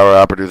replacing power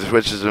operative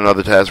switches and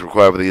other tasks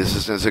required with the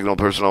assistant signal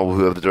personnel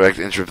who have the direct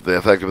interest in the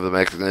effect of the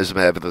mechanism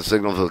have the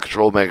signal for the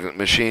control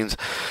machines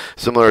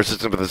similar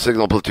system for the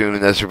signal platoon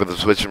and necessary for the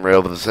switch and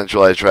rail for the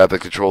centralized traffic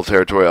control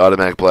territory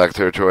automatic black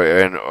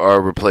territory and are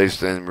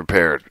replaced and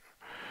repaired.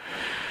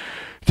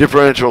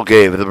 Differential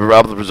gave. The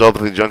probable result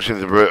of the junction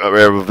of the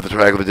railroad with the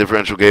track of the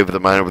differential gave of the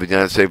minor with the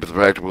United States with the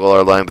practical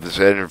R line with the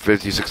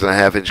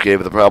 756.5-inch gave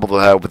of the probable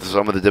how with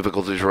some of the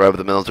difficulties arrived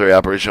with the military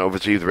operation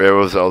overseas the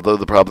railroads, although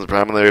the problems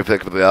primarily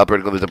affected with the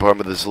operating of the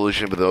department of the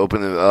solution with the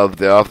opening of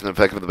the often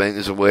effective with the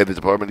maintenance of way the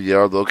department of the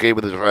yard located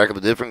with the track of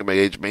the different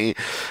may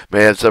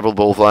have several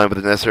both line with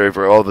the necessary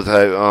for all the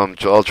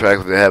type all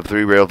tracks they have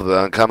three rails with the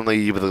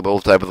uncommonly with the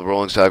both type of the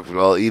rolling stock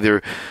while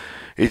either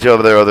each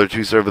of their other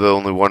two serve with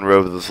only one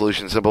road with the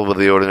solution simple with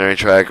the ordinary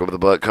track over the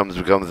butt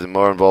becomes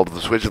more involved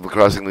with the switch of the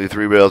crossing the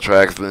three rail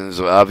tracks then is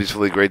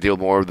obviously a great deal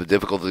more of the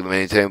difficulty to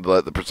maintain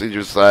but the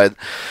procedure side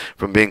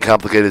from being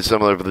complicated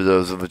similar to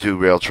those of the two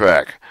rail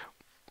track.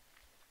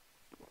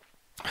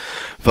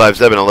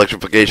 5.7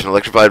 Electrification.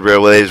 Electrified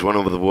railways, one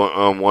of the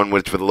one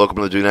which for the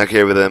locomotive do not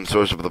carry them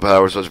source of the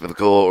power, such for the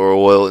coal or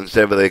oil.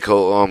 Instead, they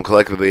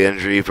collect the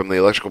energy from the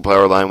electrical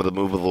power line with a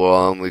movable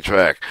along the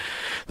track.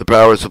 The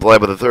power is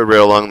supplied by the third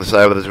rail along the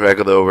side of the track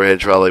of the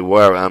overhead trolley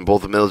wire. On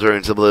both the military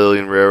and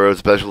civilian railroads,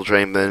 special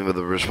trained men with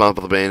the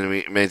responsible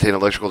to maintain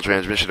electrical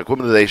transmission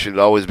equipment, they should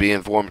always be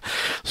informed.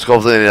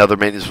 Sculpting and other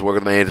maintenance work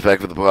of the main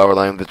effect with the power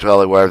line of the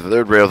trolley wire. The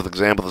third rail, for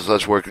example, of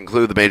such work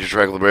include the major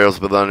track of the rails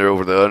with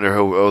under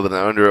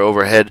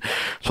overhead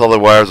trolley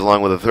wires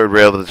along with the third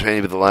rail with the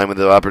chain with the line with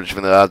the operation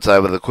from the outside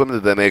with the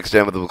equipment that may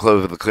extend with the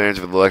close with the clearance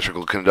of the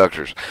electrical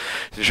conductors.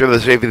 To ensure the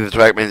safety of the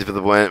track maintenance for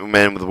the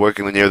men with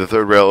working near the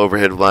third rail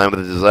overhead line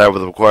with the desire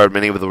with the required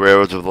many with the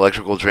railroads with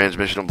electrical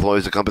transmission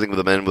employees accompanying with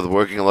the men with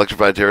working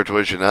electrified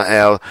territory should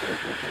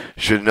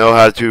know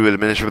how to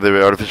administer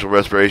the artificial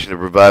respiration to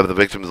provide the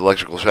victim's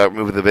electrical shock,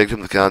 removing the victim,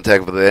 the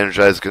contact with the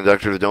energized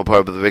conductor, no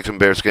part of the victim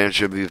bare skin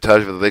should be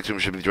touched with the victim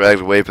should be dragged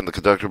away from the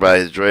conductor by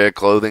his drag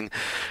clothing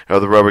or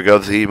the rubber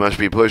gloves. He must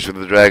be pushed with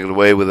the dragged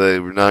away with a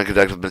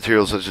non-conductive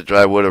material such as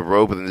dry wood or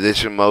rope. In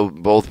addition,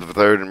 both the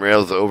third and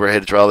rails, the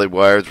overhead trolley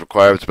wires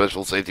require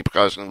special safety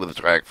precautions with the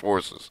track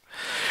forces.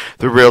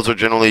 The rails are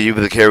generally used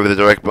to carry with a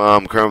direct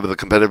current with a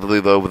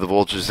competitively low with the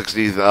voltage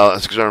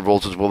 600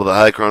 volts as well with a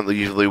high current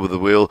usually with the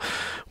wheel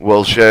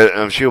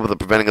shield with the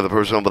preventing of the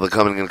person with the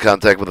coming in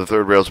contact with the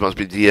third rails must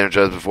be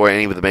de-energized before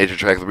any of the major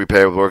track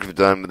repair work is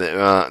done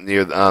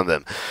near on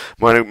them.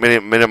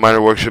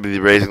 Minor work should be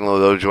the raising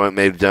low joint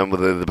may be done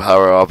with the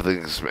power off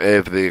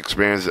if the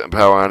experienced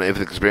power on if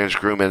the experienced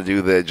crewmen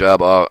do the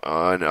job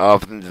on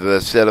often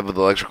the setup of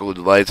the electrical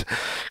lights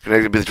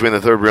connected between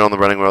the third rail and the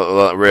running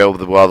rail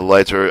while the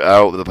lights are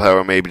out the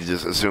power may be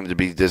assumed to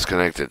be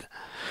disconnected.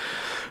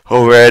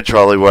 Overhead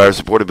trolley wires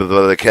supported by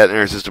the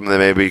catenary system they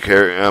may be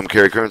carry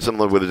current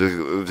similar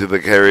to the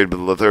carried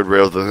with the third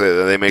rails.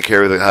 They may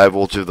carry the high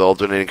voltage of the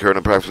alternating current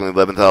approximately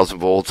 11,000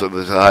 volts. And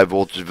the high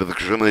voltage for the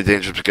extremely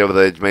dangerous together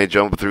they may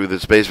jump through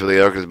the space for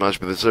the arc as much,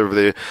 but the serve of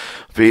the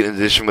feet. In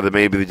addition, with the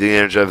maybe the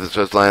de-energized of the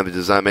stress line that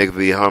does not make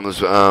the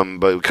harmless,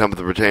 but come with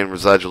the retained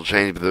residual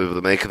change. But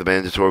the make of the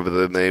mandatory, but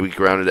the may be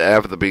grounded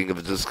after the being of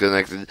the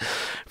disconnected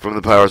from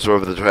the power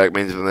source of the track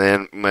means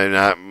the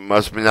man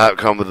must not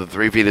come with the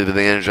 3 feet of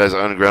the energized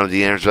underground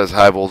de-energized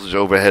high voltage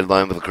overhead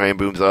line with the crane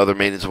booms and other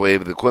maintenance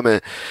wave of the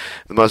equipment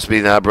that must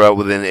be not brought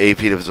within 8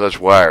 feet of such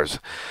wires.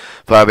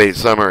 5.8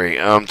 Summary.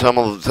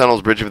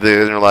 Tunnels, bridge of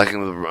the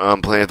interlocking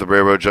plan of the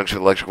railroad junction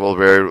of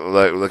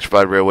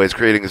electrified railways,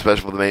 creating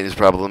especially for the maintenance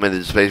problem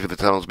limited space for the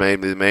tunnels made.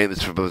 The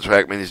maintenance for the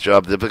track maintenance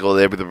job difficult.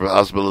 Every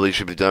possibility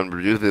should be done to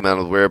reduce the amount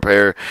of wear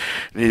repair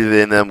needed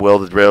in them.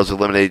 Welded rails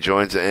eliminate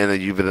joints and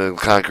the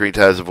concrete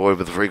ties avoid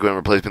with the frequent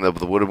replacement of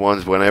the wooden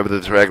ones. Whenever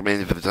the track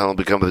maintenance for the tunnel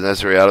becomes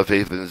necessary out of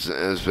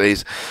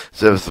space,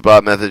 so the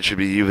spot method should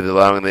be used,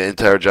 allowing the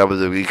entire job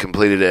to be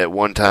completed at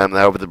one time.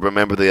 However,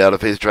 remember the out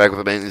of phase track with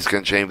the maintenance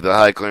can change the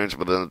high clearance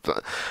over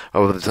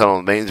the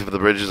tunnel. Maintenance for the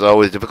bridge is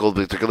always difficult,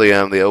 particularly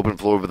on the open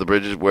floor of the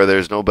bridges where there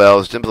is no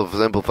ballast.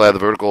 Simplify the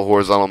vertical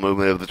horizontal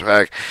movement of the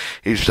track.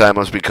 Each time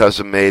must be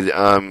custom made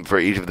for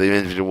each of the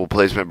individual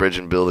placement bridge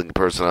and building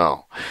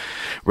personnel.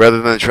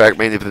 Rather than the track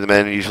maintenance for the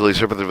men usually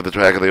surface with the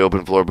track of the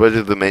open floor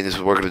bridges, the maintenance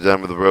work is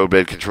done with the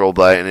roadbed controlled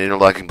by an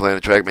interlocking plan.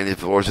 The track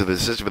maintenance forces the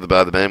assisted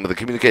by the men with the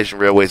communication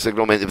railway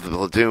signal maintenance with the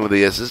platoon with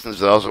the assistance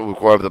that also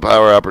require the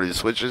power operated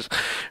switches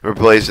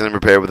replaced and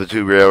repaired with the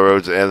two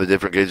railroads and the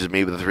different gauges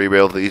meet with the three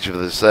rails each of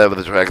the set of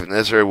the track if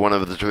necessary. One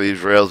of the three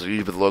rails is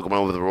used with the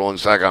locomotive with the rolling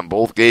stock on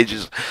both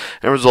gauges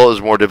and result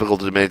is more difficult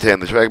to maintain.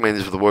 The track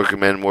maintenance for the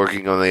working men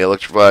working on the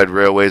electrified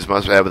railways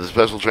must have the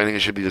special training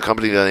and should be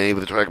accompanied on any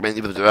of the track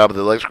maintenance with the job of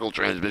the electrical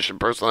transmission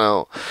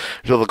personnel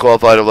until the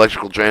qualified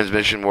electrical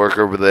transmission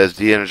worker with as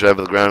de-energized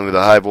with the ground with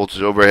a high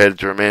voltage overhead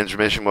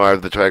transmission wire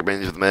of the track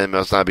maintenance of the men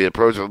must not be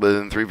approached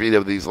within 3 feet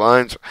of these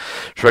lines.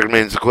 Track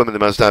maintenance equipment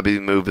must not be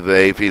moved within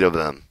 8 feet of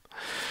them.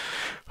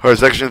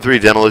 Section 3,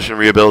 Demolition and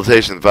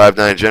Rehabilitation,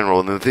 5.9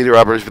 General. In the theater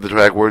operation for the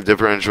track work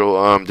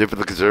differential, differ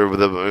the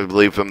conservative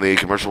belief from the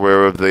commercial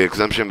railroad, the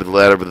exemption of the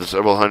latter with the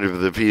several hundred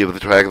of the feet of the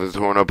track that is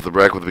torn up the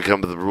wreck would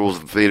become the rules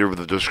of the theater with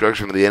the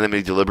destruction of the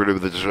enemy, deliberative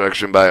with the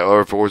destruction by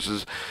our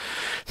forces.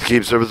 To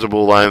keep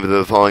serviceable line with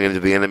the falling into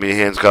the enemy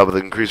hands, caught with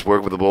increased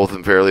work with the both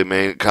and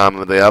fairly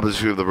common. The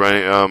opposite of the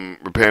running,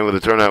 repairing with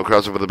a turnout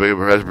crossover with the bigger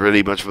press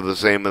pretty much for the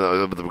same,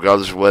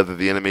 regardless of whether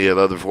the enemy or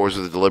other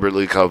forces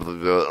deliberately cause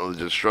the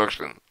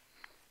destruction.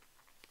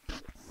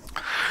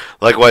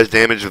 Likewise,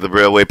 damage of the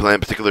railway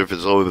plant, particularly if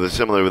it's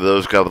similar with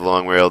those caught with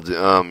long rail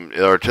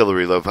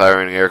artillery, low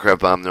firing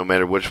aircraft bomb, no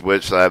matter which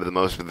side of the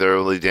most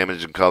thoroughly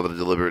damaged and cause the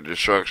deliberate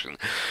destruction.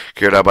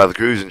 Carried out by the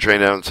crews and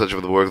trained out in such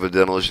of the work of the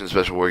demolition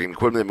special working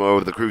equipment.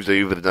 Moreover, the crews that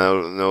use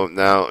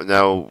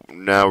the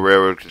now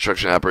railroad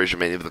construction operation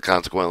maintenance.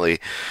 Consequently,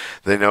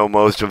 they know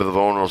most of the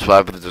vulnerable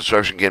spot for the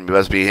destruction can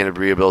best be hindered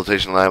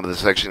rehabilitation line with a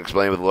section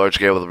explained with a large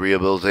scale of the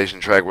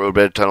rehabilitation track,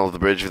 roadbed, tunnel of the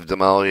bridge for the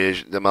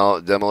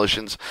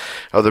demolitions,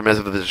 other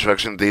methods of the destruction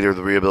theater of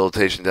the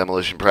rehabilitation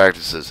demolition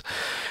practices.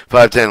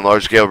 510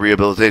 large-scale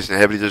rehabilitation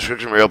heavy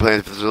destruction rail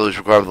plant facilities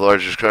require the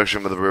large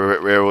destruction with the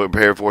railroad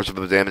repair force of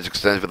the damage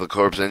extended with the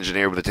corpse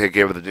engineer with the take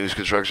care of the new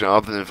construction,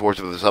 often enforced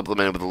with the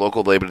supplement with the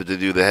local labor to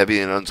do the heavy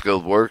and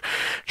unskilled work.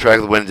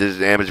 Track when it is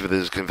damaged with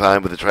is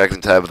confined with the track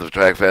and type of the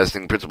track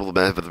fastening principle of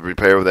method of the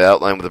repair with the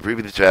outline with the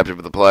previous chapter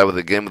with the ply with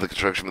again with the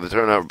construction with the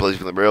turnout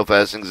replacement the rail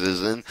fastenings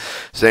is in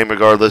same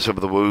regardless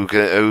of the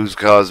whose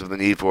cause of the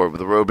need for it. With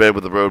the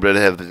roadbed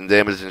have been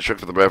damaged and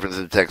strict for the reference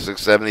in text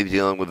 670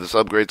 dealing with the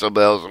subgrade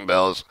subbells and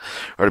bells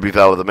are to be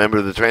filed with a member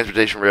of the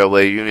transportation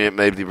railway union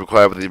may be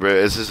required with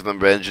the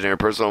assistant engineer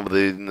personnel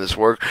in this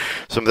work.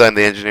 Sometimes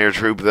the engineer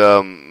troop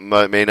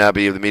may not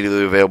be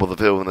immediately available to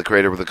fill in the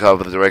crater with the cover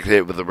with the direct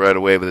hit with the right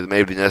of way, but it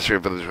may be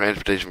necessary for the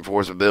transportation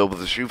force to build with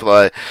the shoe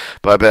fly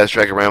bypass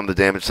track around the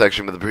damaged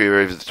section with the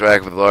previous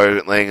track with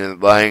large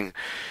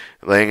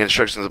laying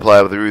instructions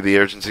apply through the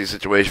urgency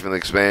situation from the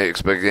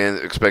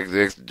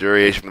expected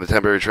duration from the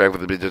temporary track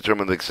with the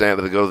determined the extent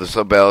of the go to the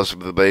sub-ballast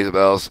with the base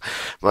ballast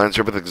line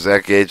strip with the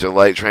exact gauge. A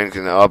light train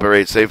can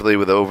operate safely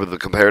with over the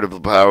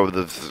comparative power of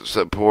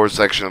the poor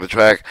section of the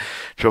track.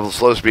 Travel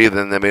slow speed,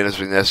 then that may be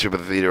necessary for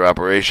the theater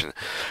operation.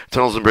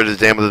 Tunnels and bridges.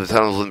 Damage of the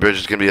tunnels and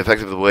bridges can be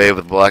effective the way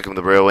with blocking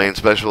the railway and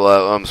special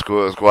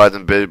squads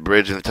and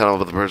bridge and the tunnel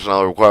with the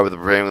personnel required with the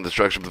preparing and the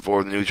structure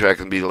before the new track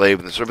can be laid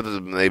and the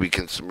services may be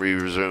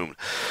resumed.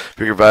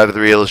 Figure 5 of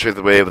 3 illustrates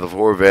the way of the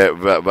 4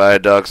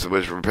 viaducts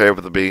which repair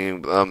with the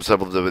being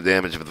several of the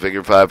damage. With the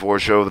figure 5-4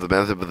 show the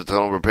method of the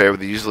tunnel repair with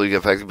the usually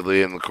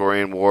effectively in the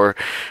Korean War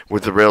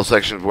with the rail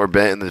sections were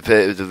bent in the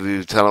fit of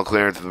the tunnel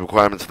clearance to the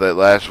requirements that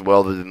last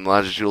welded in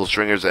longitudinal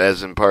stringers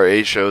as in part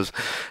A shows.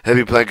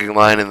 Heavy planking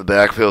line in the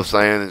backfill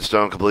sand and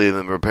stone completed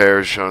in the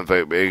repairs shown in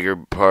figure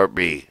part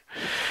B.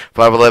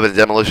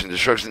 511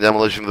 destruction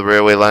demolition of the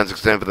railway lines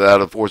extended for the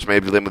out of force may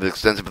be limited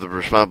extensive for the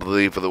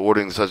responsibility for the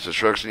ordering of such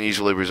destruction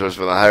usually reserved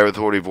for the higher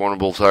authority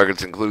vulnerable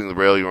targets including the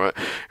rail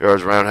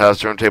yards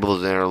roundhouse turntables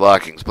and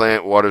interlockings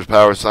plant waters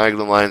power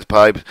signal lines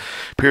pipes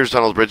piers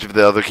tunnels bridges for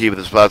the other key for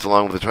the spots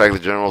along with the track the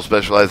general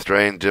specialized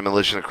drain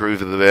demolition of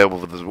crews is available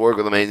for this work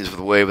with the maintenance for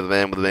the way with the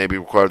man may be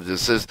required to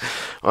assist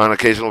on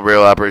occasional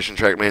rail operation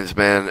track maintenance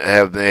man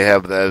may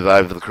have the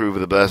advice for the crew for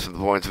the best of the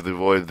points to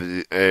avoid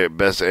the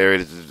best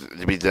area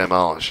to be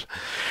demolished.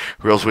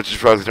 Rail switches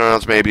for the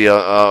turnouts may be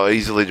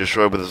easily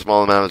destroyed with a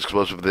small amount of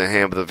explosive in the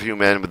hand with a few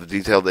men with a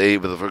detailed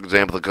aid with, for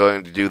example, the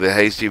code to do the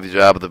hasty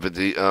job of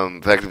the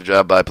effective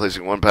job by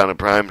placing 1 pound of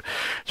primed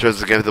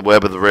charges against the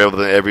web of the rail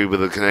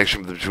with a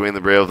connection between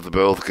the rail of the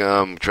both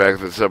tracks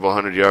for several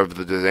hundred yards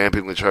with the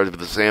damping the charge with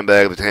the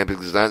sandbag. The tamping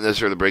is not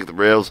necessary to break the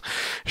rails.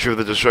 Sure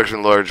the destruction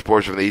of a large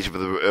portion of each of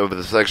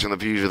the section. The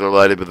fuses are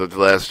lighted with the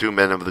last 2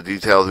 men of the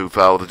detail who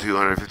follow the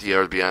 250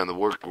 yards behind the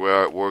work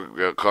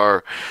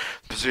car.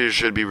 Procedure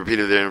should be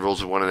repeated at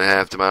intervals of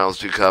 1.5 miles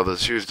to cover the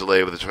serious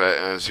delay in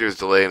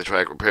the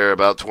track repair.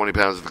 About 20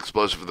 pounds of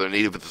explosive are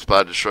needed with the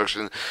spot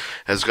destruction.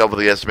 As covered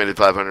the estimated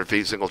 500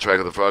 feet, single track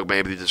of the frog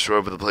may be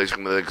destroyed with the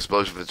placement of the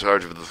explosive at the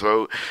charge of the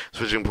throat.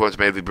 Switching points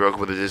may be broken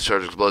with a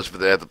discharge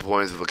explosive at the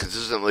points by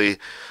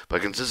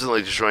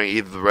consistently destroying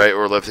either the right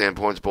or left hand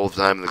points both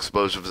times. The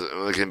explosives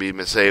can be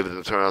saved in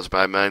the turnouts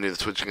by minding the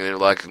switching and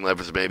interlocking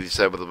levers may be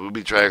set with the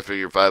booby track.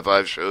 Figure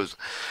 5.5 shows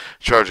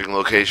charging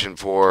location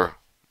for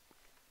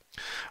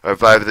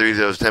 5.3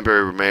 those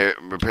temporary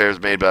repairs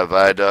made by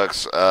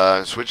viaducts.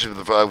 Switching to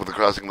the 5 with the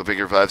crossing of the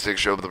figure 5.6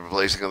 show the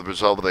replacing of the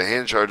result with the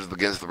hand charges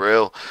against the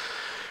rail.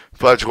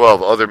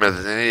 512 other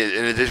methods.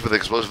 In addition with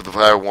explosive with the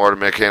fire, water,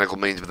 mechanical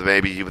means with the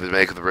maybe you with the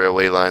make of the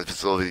railway lines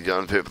facility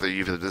unfit for the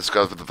use of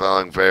discussed with the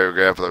following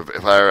paragraph. The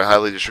fire,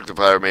 highly destructive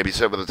fire may be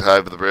set with the tide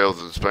of the rails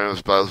and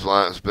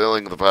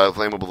spilling the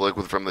flammable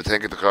liquid from the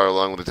tank of the car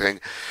along with the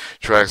tank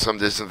track some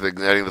distance,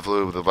 igniting the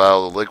fluid with the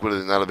vial. The liquid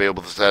is not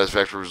available. The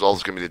satisfactory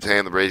results can be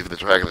detained. The raise of the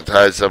track and the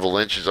tide several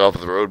inches off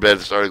of the roadbed,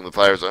 starting the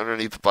fires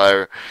underneath the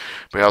fire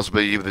may also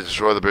be used to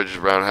destroy the bridges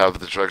around half of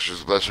the structures,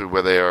 especially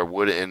where they are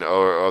wood and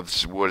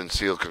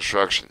steel construction.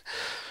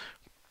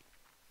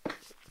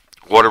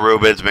 Water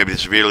roadbeds may be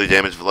severely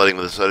damaged flooding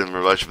with a sudden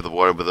rush of the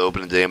water with the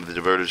open dam with the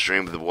diverted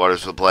stream with the water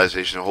supply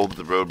station hold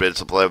the roadbed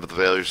supply with the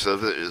failure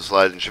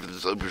slide and shift the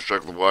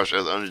superstructure the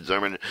washout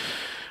undetermined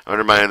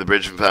undermining the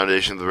bridge and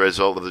foundation. The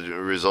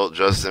result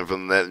just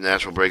from that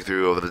natural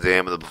breakthrough over the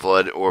dam of the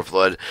flood.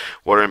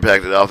 Water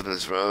impacted often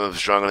is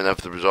strong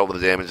enough to result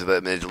with the damage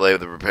that may delay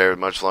the repair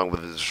much longer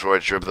with the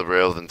destroyed strip of the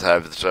rails and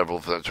tied with several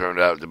turned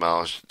out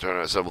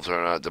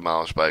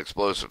demolished by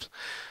explosives.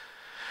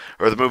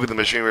 Or the moving the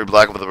machinery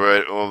block with the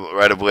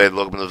right of way,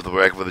 locomotive with the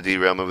wreck with the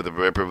derailment with the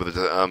ripper with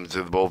the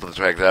to the bolt with the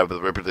track out with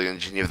the ripper. The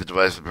engineer of the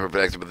device was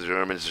perfected with the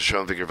Germans. As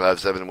shown, figure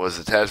 5.7 was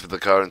attached with the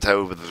car and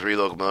towed with the 3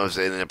 locomotives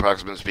at an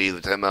approximate speed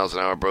of 10 miles an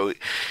hour. Broke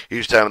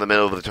each time in the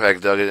middle of the track,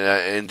 dug it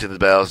into the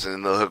ballast,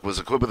 and the hook was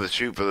equipped with a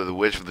chute for the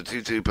which with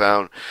the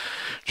 2-pound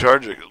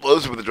charge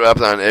explosive with a drop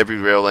down every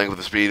rail length with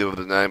a speed of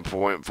the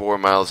 9.4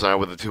 miles an hour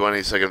with a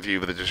 200-second view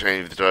with the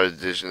train of the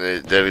charge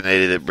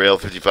designated at rail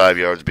 55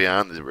 yards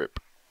beyond the ripper.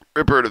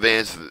 Ripper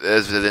advanced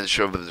as evidence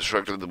showed the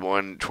destruction of the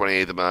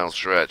 1/28 mile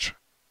stretch.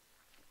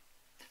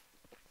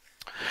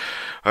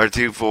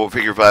 R2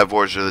 figure 5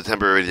 shows the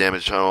temporary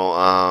damage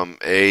tunnel.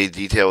 A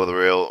detail of the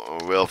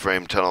rail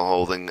frame tunnel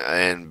holding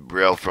and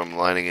rail from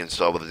lining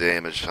installed with the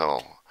damaged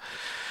tunnel.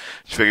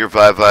 Figure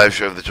 5.5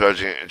 shows the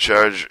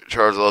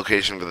charge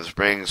location for the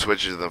spring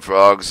switches and the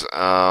frogs.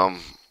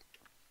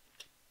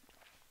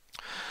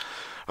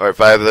 Alright,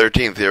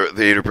 5.13,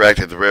 theater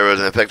practice. The railroad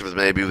is effective as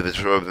may be with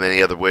destroyed in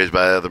many other ways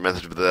by other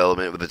methods with the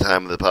element, with the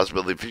time, with the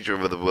possibility of future,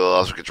 with the will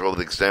also control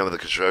the extent of the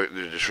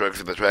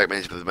destruction of the track,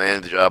 management of the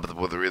man, the job of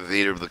the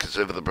theater, of the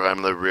consent of the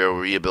primary rail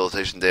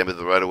rehabilitation, damage of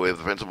the right of way, of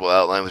the principal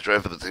outline, with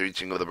drive for the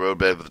reaching of the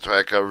roadbed, with the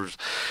track covers,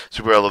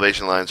 super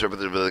elevation lines,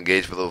 serpentine with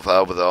engaged with the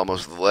file, with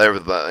almost the layer,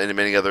 with and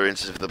many other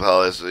instances of the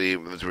policy,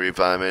 with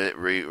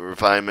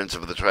refinements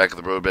of the track of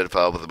the roadbed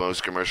file, with the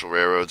most commercial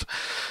railroads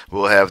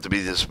will have to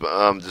be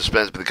dispensed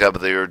with the cup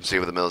of the urgency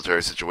of the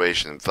military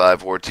situation.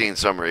 5.14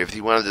 summary. If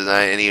you want to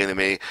deny any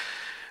enemy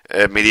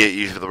immediate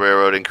use of the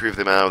railroad, increase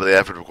the amount of the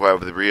effort required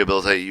for the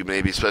rehabilitate. You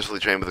may be specially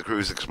trained with the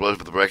crews, explosive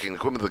with the wrecking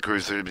equipment of the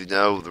crews. There be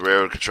no the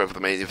railroad construct for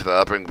the maintenance for the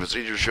operating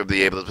procedure should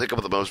be able to pick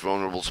up the most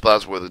vulnerable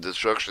spots where the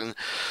destruction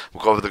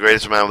will cover the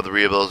greatest amount of the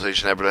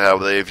rehabilitation effort.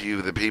 However, they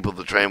view the people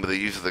to train with the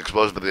use of the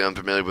explosive, but the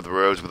unfamiliar with the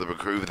roads, with the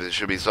crew that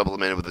should be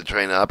supplemented with the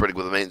train operating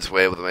with the maintenance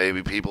way with the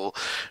maybe people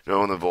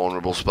knowing the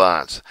vulnerable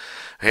spots.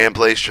 Hand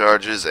place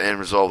charges and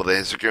result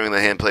with securing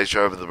the hand place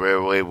charge of the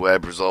railway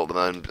web result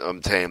with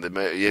obtained.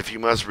 If you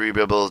must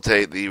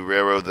rehabilitate the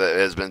railroad that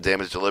has been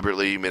damaged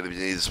deliberately, you may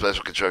need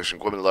special construction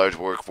equipment, large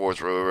workforce.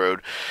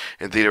 Railroad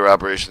and theater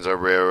operations are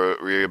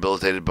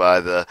rehabilitated by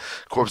the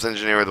corps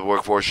engineer. The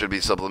workforce should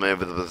be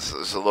supplemented with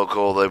the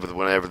local with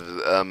whenever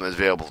is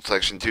available.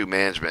 Section 2,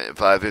 management.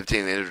 5.15,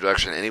 the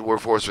introduction. Any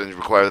workforce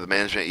require the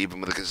management,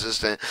 even with a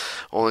consistent,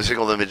 only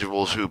single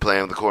individuals who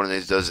plan with the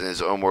coordinates does in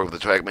his own work with the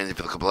track management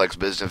for the complex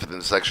business within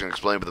the section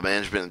explained with the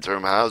management in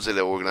term how is it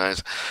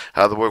organized,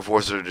 how the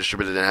workforces are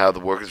distributed, and how the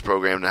work is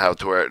programmed, and how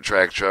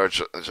track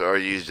charts are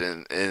used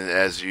and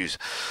as used.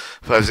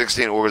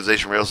 5.16,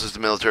 organization. Rail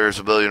system, military or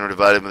civilian, are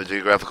divided with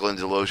geographical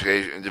into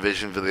location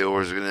division for the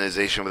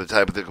organization with the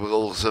type of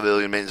typical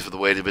civilian maintenance for the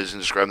way division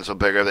described in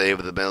subparagraph A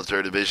with the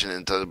military division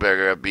and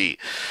subparagraph B.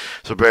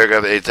 So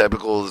paragraph A,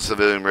 typical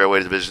civilian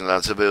railway division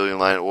on civilian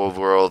line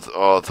overall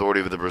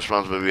authority with the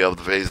responsibility of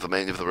the phase of the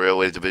maintenance of the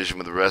railway division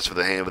with the rest of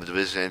the hand of the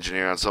division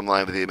engineer on some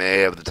line with the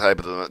may have the type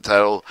of the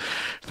title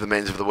to the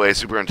maintenance of the way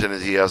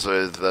superintendent. He also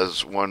is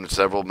thus one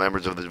several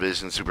members of the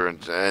division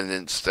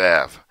superintendent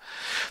staff.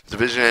 The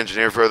division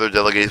engineer further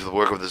delegates the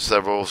work of the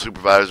several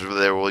supervisors.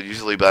 There will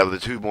usually be with the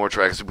 2 more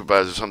track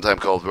supervisors,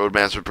 sometimes called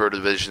roadmaster per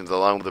division,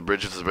 along with the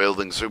bridges, the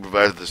building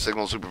supervisor, the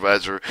signal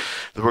supervisor.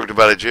 The work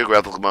divided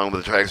geographically among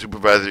the track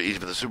supervisor, each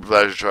with the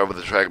supervisor chart with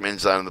the track main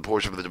sign and the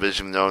portion of the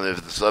division known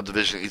as the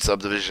subdivision. Each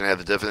subdivision had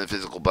the definite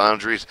physical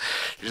boundaries,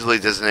 usually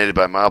designated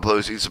by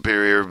mileposts. Each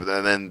superior,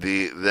 and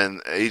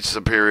then each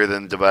superior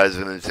then divides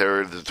in the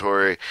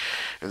territory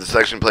in the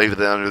section placed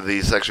under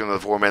the section of the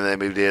foreman. They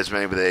may be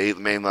estimated with the 8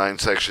 main line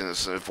sections.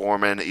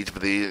 Foreman, each of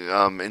the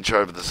in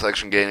charge of the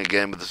section gain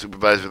again with the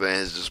supervisor at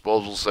his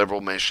disposal.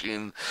 Several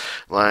machine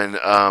line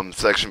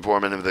section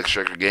foremen of the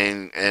extractor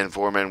gain and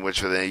foremen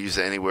which they use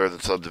anywhere in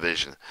the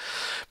subdivision.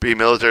 B,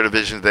 military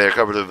divisions. They are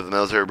covered with the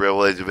military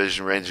railway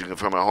division ranging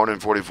from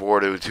 144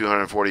 to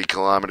 240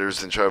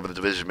 kilometers in charge of the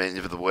division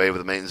maintenance of the way with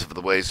the maintenance of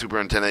the way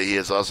superintendent. He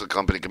is also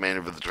company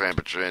commander for the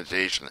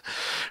transportation.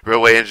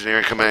 Railway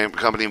engineering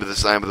company with the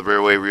sign with the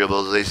railway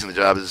rehabilitation. The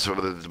job is for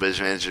the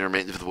division engineer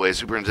maintenance of the way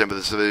superintendent of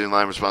the civilian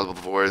line responsible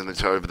for and the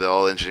charge of the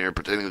all engineer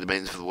pertaining to the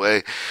maintenance of the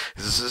way.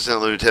 His assistant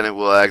lieutenant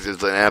will act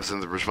as an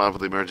absent responsible for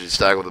the emergency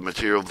stock with the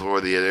material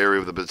for the area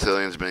of the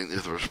battalion's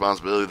maintenance. The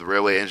responsibility of the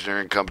railway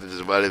engineering company is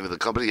divided with the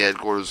company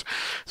headquarters,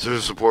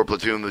 service support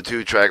platoon, the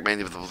 2 track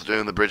maintenance of the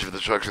platoon, the bridge for the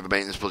structure, the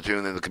maintenance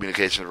platoon, and the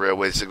communication of the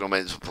railway signal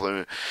maintenance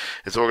platoon.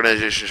 Its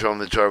organization shown in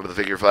the chart with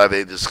the figure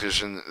 5A.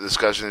 Discussion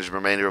is the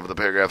remainder of the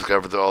paragraph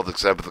covered all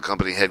except for the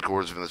company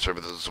headquarters and the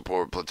service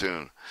support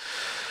platoon.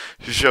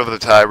 To show the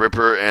tie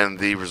ripper and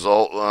the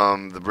result,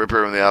 the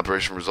ripper and the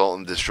operation result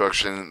in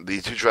destruction. The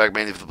two-track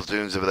manual for the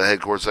platoons of the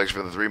headquarters section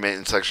for the three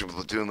maintenance section for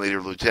the platoon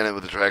leader, lieutenant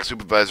with the track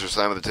supervisor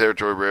assigned with the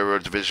territory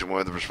railroad division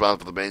one, the responsible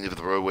for the manual for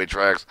the roadway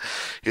tracks.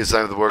 He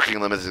assigned with the working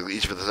limits of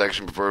each of the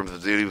section, performs the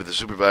duty with the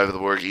supervisor of the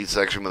work. Each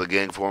section with a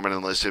gang foreman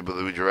enlisted, but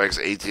who directs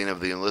 18 of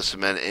the enlisted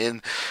men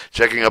in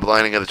checking up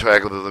lining of the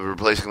track with the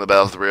replacing the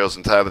ballast rails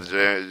and tie with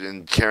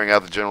and carrying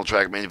out the general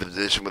track manual for the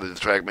addition with the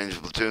track manual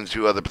for the platoons.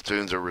 Two other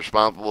platoons are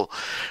responsible.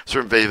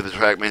 Certain phase of the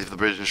track maintenance for the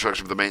bridge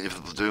instruction for the maintenance for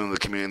the platoon,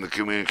 the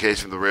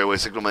communication for the railway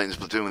signal maintenance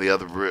platoon with the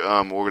other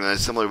organized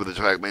similar with the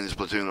track maintenance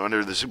platoon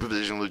under the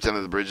supervision of the lieutenant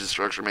of the bridge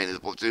instruction maintenance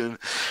platoon,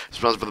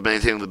 responsible for the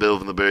maintaining the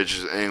build of the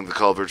bridge and the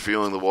culvert,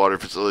 fueling the water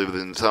facility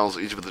within the tunnels.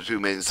 Each of the two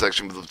maintenance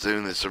sections of the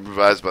platoon is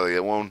supervised by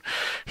the one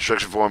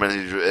instruction foreman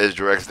as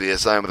directs the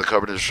assignment of the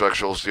carpenter,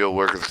 structural steel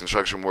workers,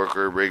 construction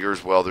worker,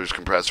 riggers, welders,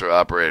 compressor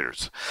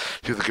operators.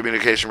 To the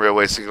communication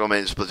railway signal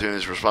maintenance platoon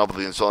is responsible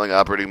for the installing,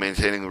 operating,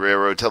 maintaining the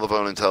railroad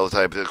telephone and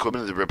teletype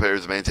equipment, the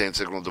repairs, maintain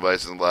signal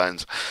devices and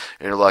lines,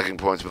 interlocking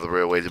points with the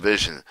railway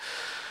division.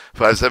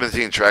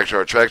 517 track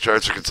chart. Track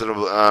charts are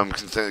considerable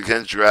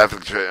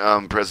graphic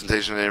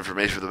presentation and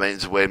information for the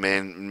maintenance of way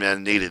men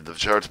needed. The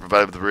charts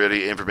provide with the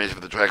ready information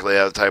for the track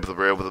layout, type of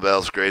the rail with the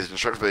ballast grades.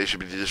 Instruction they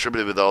should be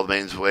distributed with all the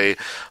maintenance way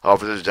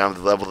officers down to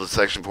the level of the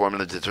section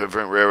foreman. The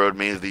different railroad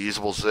means the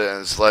usable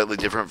and slightly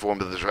different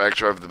form of the track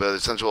chart, but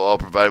essential all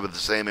provided with the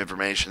same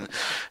information.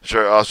 The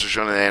chart also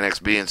shown in Annex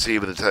B and C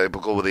with the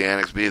typical with the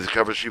Annex B, the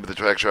cover sheet with the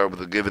track chart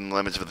with the given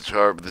limits for the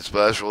chart with the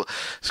special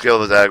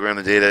scale of the diagram.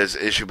 The data is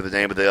issued with the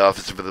name of the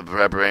officer for the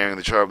preparing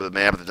the chart with the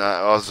map,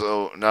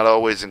 not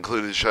always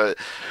included shot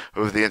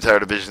with the entire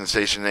division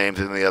station names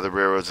and the other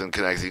railroads and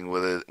connecting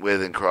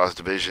with and cross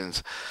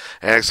divisions.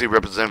 Annex C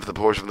represents the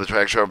portion of the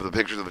track chart with the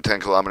pictures of a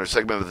 10-kilometer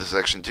segment of the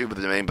section 2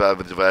 with the main part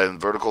with divided in the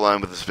vertical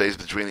line with the space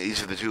between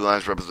each of the two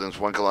lines represents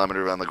 1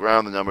 kilometer on the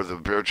ground. The numbers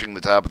of approaching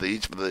the top of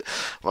each of the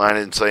line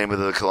and same with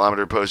the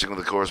kilometer posting with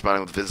the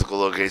corresponding with the physical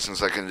location.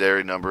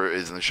 Secondary number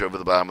is in the show at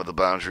the bottom of the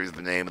boundaries.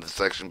 The name of the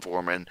section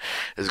foreman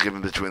is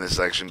given between the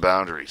section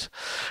boundaries.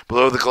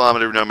 Below the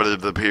kilometer number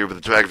of the pier with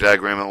the track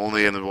diagram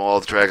only in the wall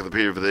of the track of the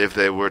pier, but if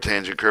they were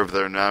tangent curve, they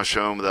are now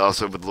shown, but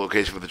also with the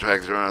location of the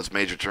track its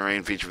major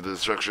terrain feature for the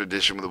structure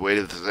addition with the weight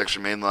of the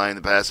section main line,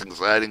 the passing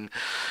sliding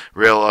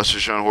rail also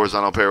shown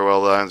horizontal parallel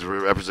lines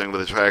representing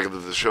with the track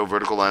of the show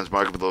vertical lines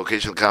marked with the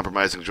location of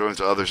compromising joints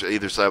to others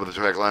either side of the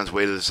track lines,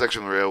 weight of the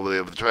section of the rail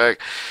of the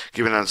track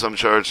given on some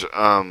charts.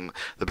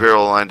 The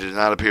parallel line did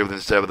not appear within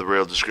step of the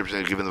rail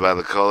description given by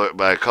the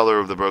color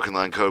of the broken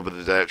line code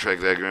with the track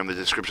diagram. The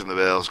description of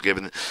the rails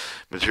given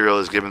material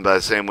is given by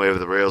the same way of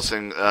the rail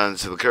so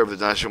the curve is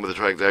not shown with the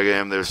track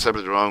diagram. They're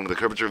separate wrong with the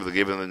curvature of the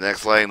given the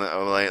next line,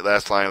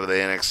 last line of the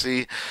Annex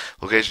C,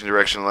 location,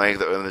 direction,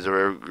 length, and the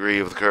degree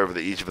of the curve of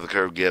each of the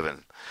curve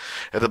given.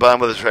 At the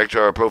bottom of the track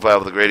chart, a profile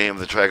of the gradient of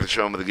the track is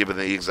shown with the given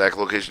the exact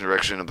location,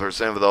 direction, and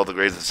percent with all the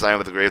grades assigned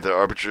with the grade that are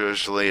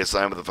arbitrarily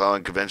assigned with the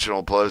following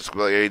conventional plus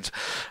grades: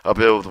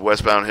 uphill with the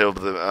westbound hill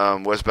with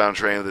the westbound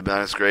train with the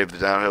minus grade, the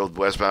downhill with the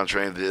westbound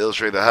train. To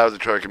illustrate how the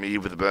chart can be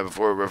used with the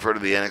before refer to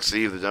the Annex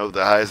C, the note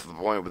the highest of the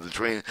point with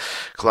between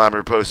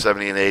kilometer post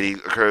 70 and 80, a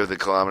curve of the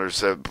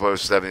kilometer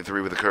post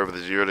 73 with a curve of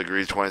the 0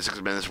 degrees 26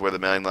 minutes where the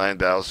main line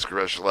ballast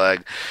crush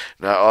lag.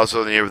 Now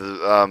also near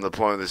the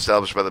point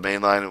established by the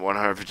main line at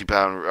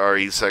 150-pound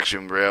RE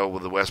section rail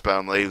with the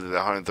westbound lathe at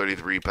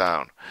 133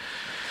 pound.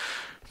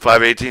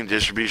 518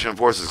 distribution of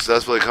forces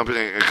successfully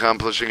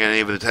accomplishing any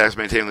of the tasks,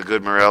 maintaining the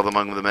good morale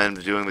among the men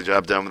doing the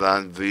job done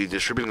with the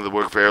distributing the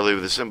work fairly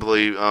with a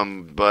simply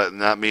but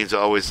not means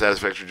always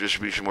satisfactory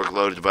distribution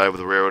workload divided with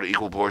the railroad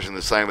equal portion, the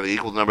assignment of the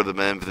equal number of the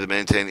men to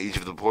maintain each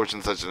of the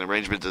portions. Such an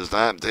arrangement does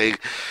not take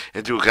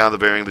into account the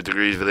varying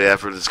degrees of the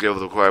effort and skill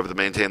required to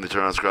maintain the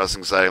turnouts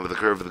crossing siding with the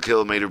curve of the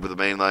kilometer with the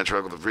main line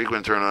truck with the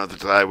frequent turnout the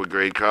tie with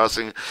grade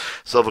crossing.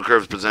 Several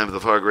curves present with the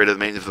far greater the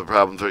maintenance of the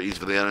problem for each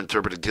of the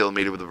uninterpreted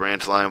kilometer with the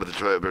branch line with the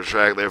track.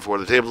 Therefore,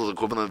 the table is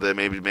equivalent that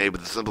may be made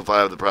with the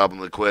simplify of the problem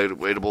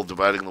equatable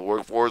dividing the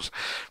workforce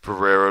for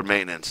railroad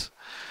maintenance.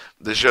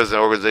 This shows the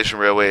organization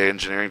railway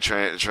engineering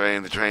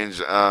the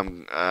trains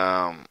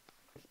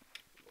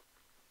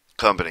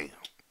company.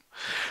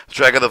 The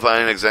track of the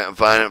fine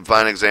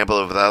example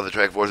of how the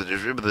track force is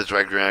distributed. The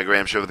track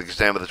diagram shows the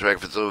extent of the track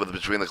facility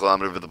between the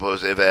kilometer of the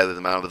post if added the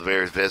amount of the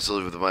various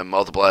facilities with the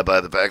multiplied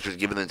by the factors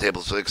given in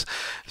table 7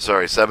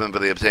 for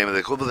the obtainment of the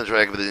equivalent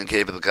track of the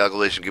indicated for the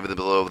calculation given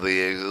below of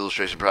the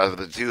illustration process.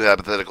 The two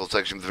hypothetical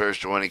sections, the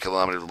first 20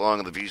 kilometers long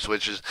and the few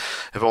switches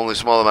have only a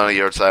small amount of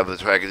yard side of the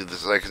track. The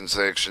second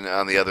section,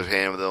 on the other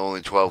hand, with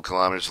only 12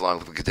 kilometers long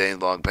with the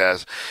contained long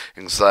pass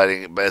and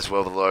sliding as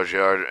well with a large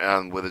yard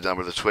and with a number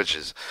of the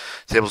switches.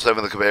 Table 7,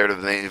 the comparative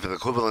maintenance for the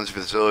equivalence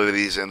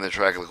facilities and the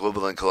track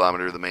equivalent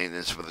kilometer of the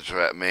maintenance for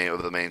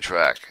the main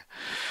track.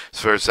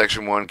 So for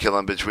section 1,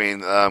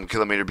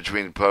 kilometer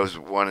between post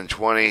 1 and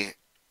 20,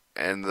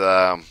 and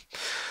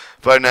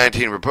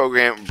 519,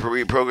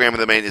 reprogramming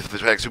the maintenance of the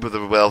track, super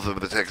the wealth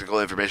of the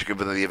technical information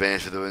given the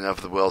advantage of enough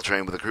of the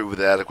well-trained with a crew with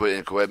adequate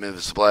equipment.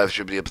 The supply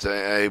should be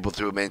able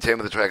to maintain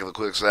with the track of the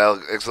quick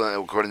style,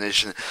 excellent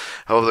coordination.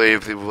 However,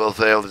 if the will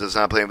fail, it does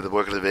not play with the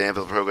work of the advance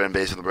of the program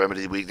based on the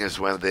remedy weakness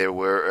when they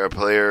were a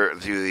player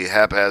to the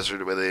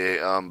haphazard where they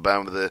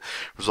bound with the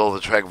result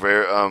of the track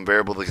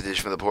variable the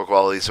condition of the poor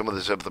quality. Some of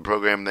the steps of the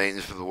program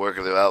maintenance for the work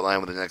of the outline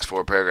with the next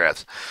 4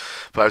 paragraphs.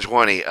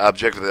 520,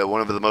 objective,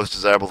 one of the most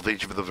desirable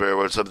features of the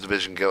railroad subdivision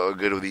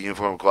good with the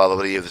uniform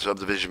quality of the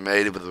subdivision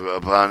made with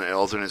upon an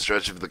alternate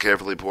stretch of the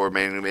carefully poured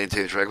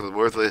maintained track with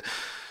worthless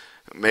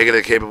making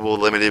it capable,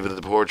 limited with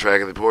the poor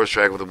track, and the poorest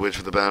track with which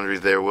for the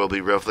boundaries there will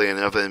be roughly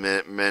enough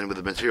men with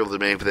the material to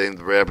maintain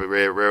the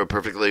railroad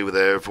perfectly, with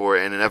therefore,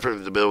 in an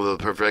effort to build with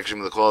the perfection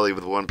of the quality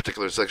with one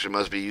particular section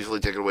must be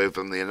usually taken away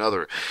from the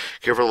another.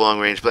 Careful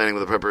long-range planning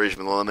with the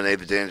preparation will eliminate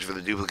the damage for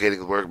the duplicating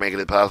of the work, making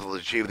it possible to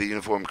achieve the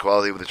uniform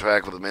quality of the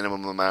track with a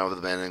minimum amount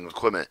of the men and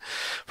equipment.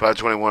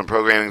 521,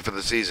 programming for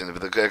the season. For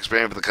the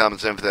experience for the common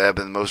sense that have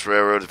been most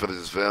railroads for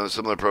this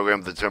similar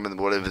program to determine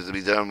what is to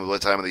be done with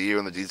what time of the year,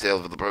 and the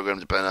details of the program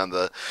depend on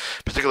the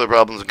particular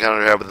problems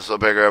encountered here with the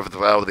subparagraph of the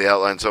file with the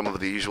outline. Some of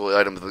the usual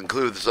items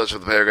include such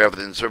of the paragraph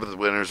that serve the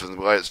winters with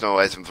white snow,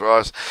 ice, and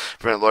frost,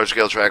 prevent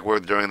large-scale track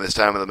work during this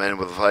time of the men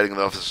with the fighting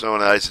off the snow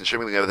and ice, and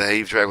shipping of the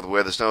heavy track with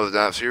where the snow is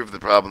not severe for the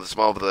problem, the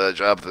small for the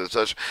job for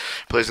such.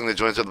 Placing the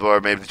joints of the bar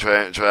may be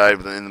tried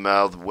in the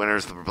mild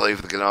winters. The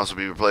replacement can also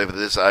be replaced for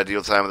this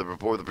ideal time of the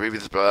report. The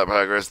previous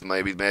progress that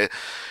may be made.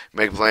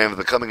 Make a plan for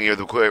the coming year.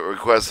 The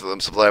request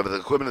supply with the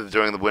equipment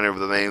during the winter for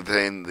the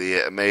maintain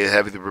the may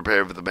heavy to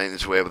prepare for the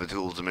maintenance way of the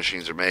tools and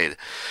machines are made.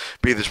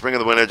 B. The spring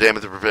of the winter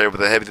damage to prepare for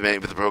the heavy to maintain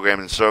for the program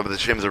and start with the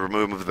shims of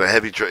removal for the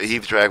heavy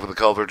heave track with the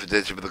culvert to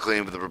ditch for the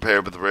clean for the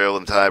repair for the rail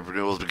and tie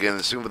renewals begin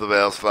as soon as the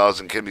valves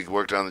files and can be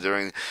worked on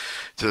during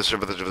to the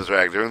surface of the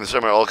track. During the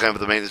summer, all kinds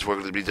of the maintenance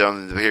work will be done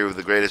in the period with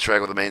the greatest track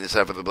with the maintenance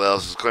after the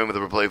valves is clean with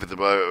the replace with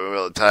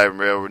the tie and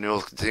rail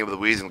renewals continue with the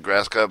weeds and the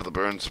grass cut with the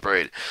burn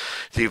sprayed.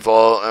 D.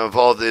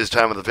 Fall is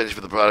time of the finish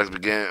for the products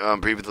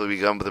previously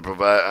begun with the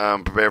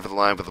prepare for the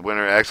line for the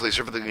winter. Actually,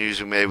 everything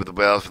usually made with the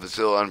valves for the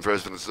still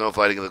unfrozen for the snow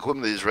fighting and the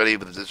equipment is ready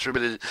for the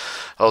distributed.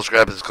 All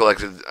scrap is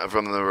collected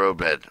from the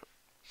roadbed.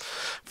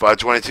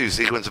 522,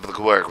 sequence of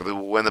the work.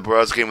 When the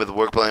broad scheme of the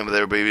work plan with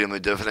their baby and the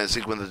definite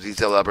sequence of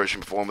detailed operation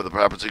performed with the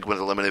proper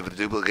sequence eliminated for the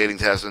duplicating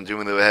tasks and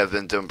doing that have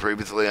been done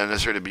previously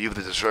unnecessary to be with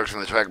the destruction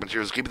of the track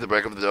materials, keeping the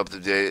record up to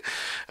date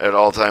at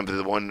all times.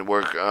 The one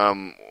work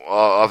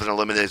often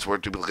eliminates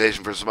work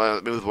duplication for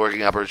smooth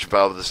working operation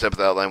file with the step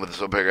outline with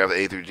the subparagraph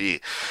A through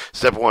G.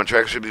 Step 1,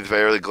 track should be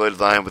fairly graded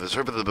line with the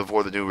surface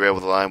before the new rail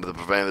with the line with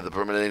the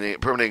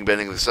permanent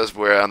bending of the success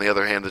where on the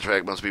other hand the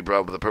track must be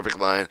brought with a perfect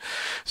line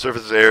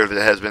surface area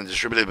that has been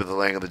distributed with the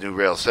laying of the new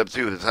rail. Step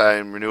 2, the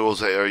time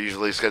renewals are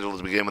usually scheduled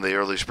to begin with the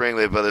early spring,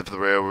 but if the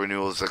rail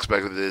renewal is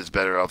expected, it is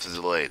better off to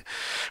delayed.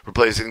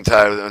 Replacing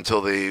tie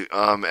until the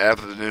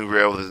after the new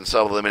rail is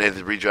installed, eliminated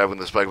the redriving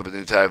the spike with the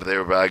new tie,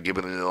 thereby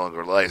giving it no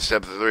longer life.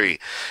 Step 3,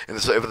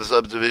 if the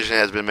subdivision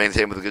has been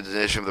maintained with a good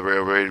condition of the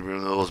railway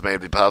renewals may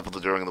be possible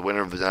during the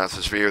winter of the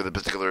non-sphere of the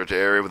particular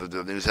area with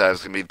the new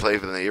ties can be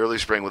placed in the early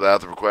spring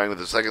without the requiring of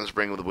the second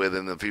spring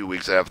within a few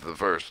weeks after the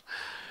first.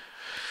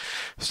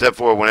 Step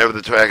 4, whenever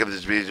the track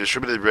is to be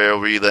distributed rail,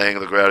 relaying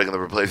the grouting and the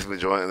replacing the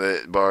joint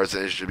the bars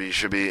and should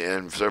be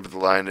and serve the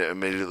line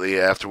immediately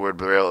afterward.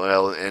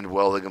 Rail and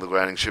welding and the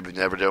grinding should be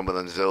never done but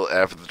until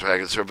after the track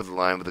is served the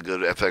line with a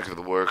good effect of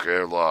the work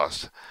are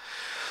lost.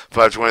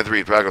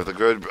 523, progress. The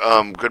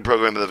good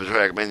program of the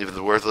track, mainly for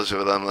the worthless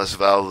unless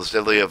followed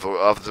steadily. Of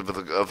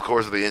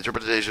course, the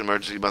interpretation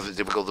emergency must be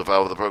difficult to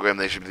follow the program.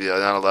 They should be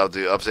not allowed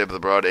to upset the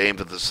broad aims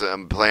of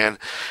the plan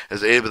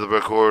as aided with the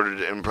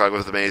recorded in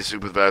progress the main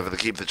supervisor to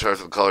keep the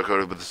charts of the color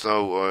coded with the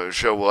snow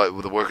show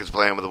what the work is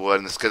planned with the wood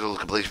and the schedule of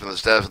completion from the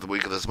staff of the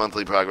week of this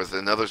monthly progress.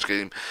 Another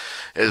scheme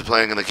is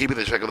planning on the keeping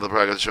the track of the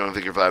progress shown in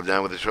figure 5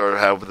 down with the chart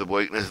how with the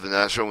weakness of the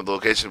not shown with the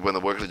location when the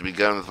work is to be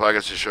begun. The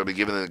progress should be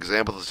given an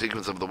example of the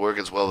sequence of the work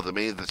as well as the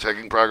means of the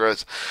checking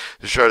progress.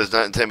 The chart is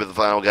not intended with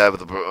the final guide with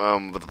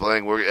the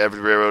planning work.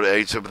 Every railroad,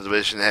 each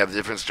subdivision have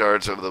different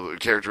charts of the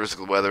characteristic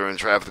of the weather and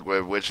traffic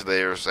with which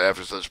they are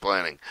after such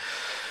planning.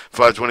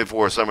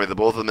 524, summary.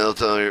 Both the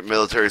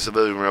military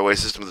civilian railway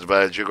system is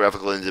divided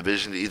geographical in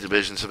division. Each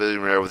division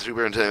civilian railway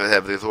superintendent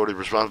have the authority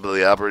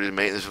responsibility operating and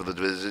maintenance for the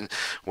division.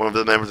 One of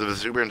the members of the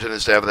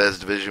superintendent staff that has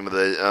a division with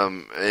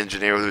the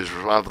engineer who is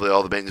responsible for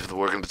all the maintenance for the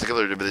work in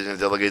particular division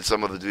delegates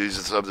some of the duties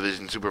of the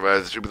subdivision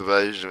supervisor,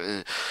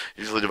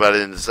 usually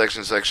divided into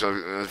section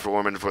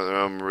foreman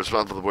for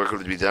responsible for the work to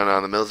be done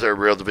on the military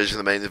rail division.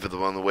 The maintenance for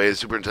the way the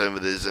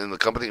superintendent is in the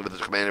company with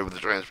the commander with the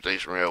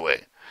transportation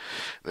railway.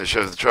 That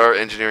shows the chart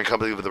engineering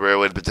company with the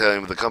railway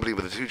battalion with the company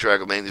with the 2-track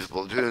maintenance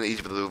platoon,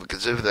 each with the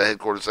consider the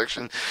headquarters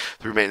section,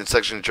 3 maintenance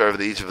section in charge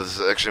of each of the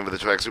section with the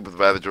track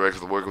supervisor, director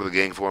of the work with the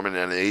gang foreman,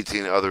 and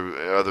 18 other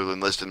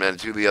enlisted men,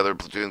 2 the other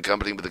platoon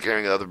company with the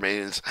carrying of other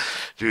maintenance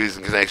duties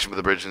in connection with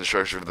the bridge and the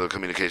structure of the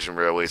communication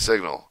railway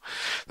signal.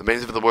 The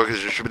maintenance of the work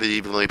is distributed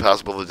evenly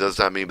possible. It does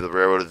not mean that the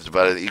railroad is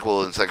divided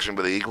equal in section,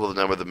 but equal the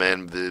number of the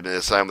men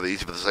assigned with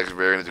each of the sections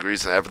varying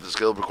degrees, and after the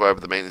skill required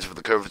for the maintenance of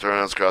the curve of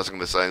turnouts crossing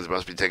the signs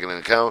must be taken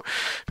into account.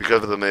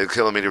 Because of the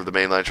kilometer of the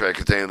mainline track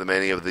containing the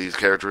many of these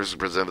characteristics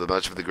present the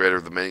much of the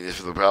greater the maintenance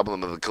of the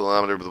problem of the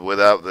kilometer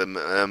without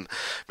them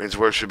means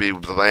work should be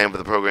planned for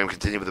the program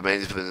continue with the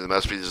maintenance, but it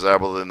must be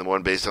desirable than the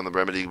one based on the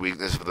remedy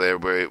weakness of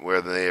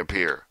where they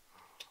appear.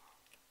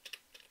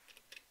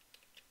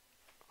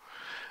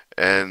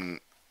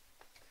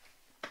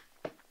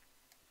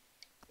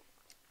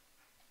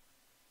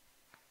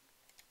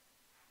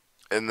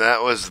 And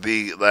that was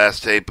the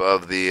last tape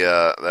of the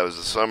that was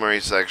the summary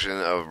section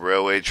of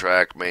Railway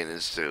Track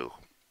Maintenance 2.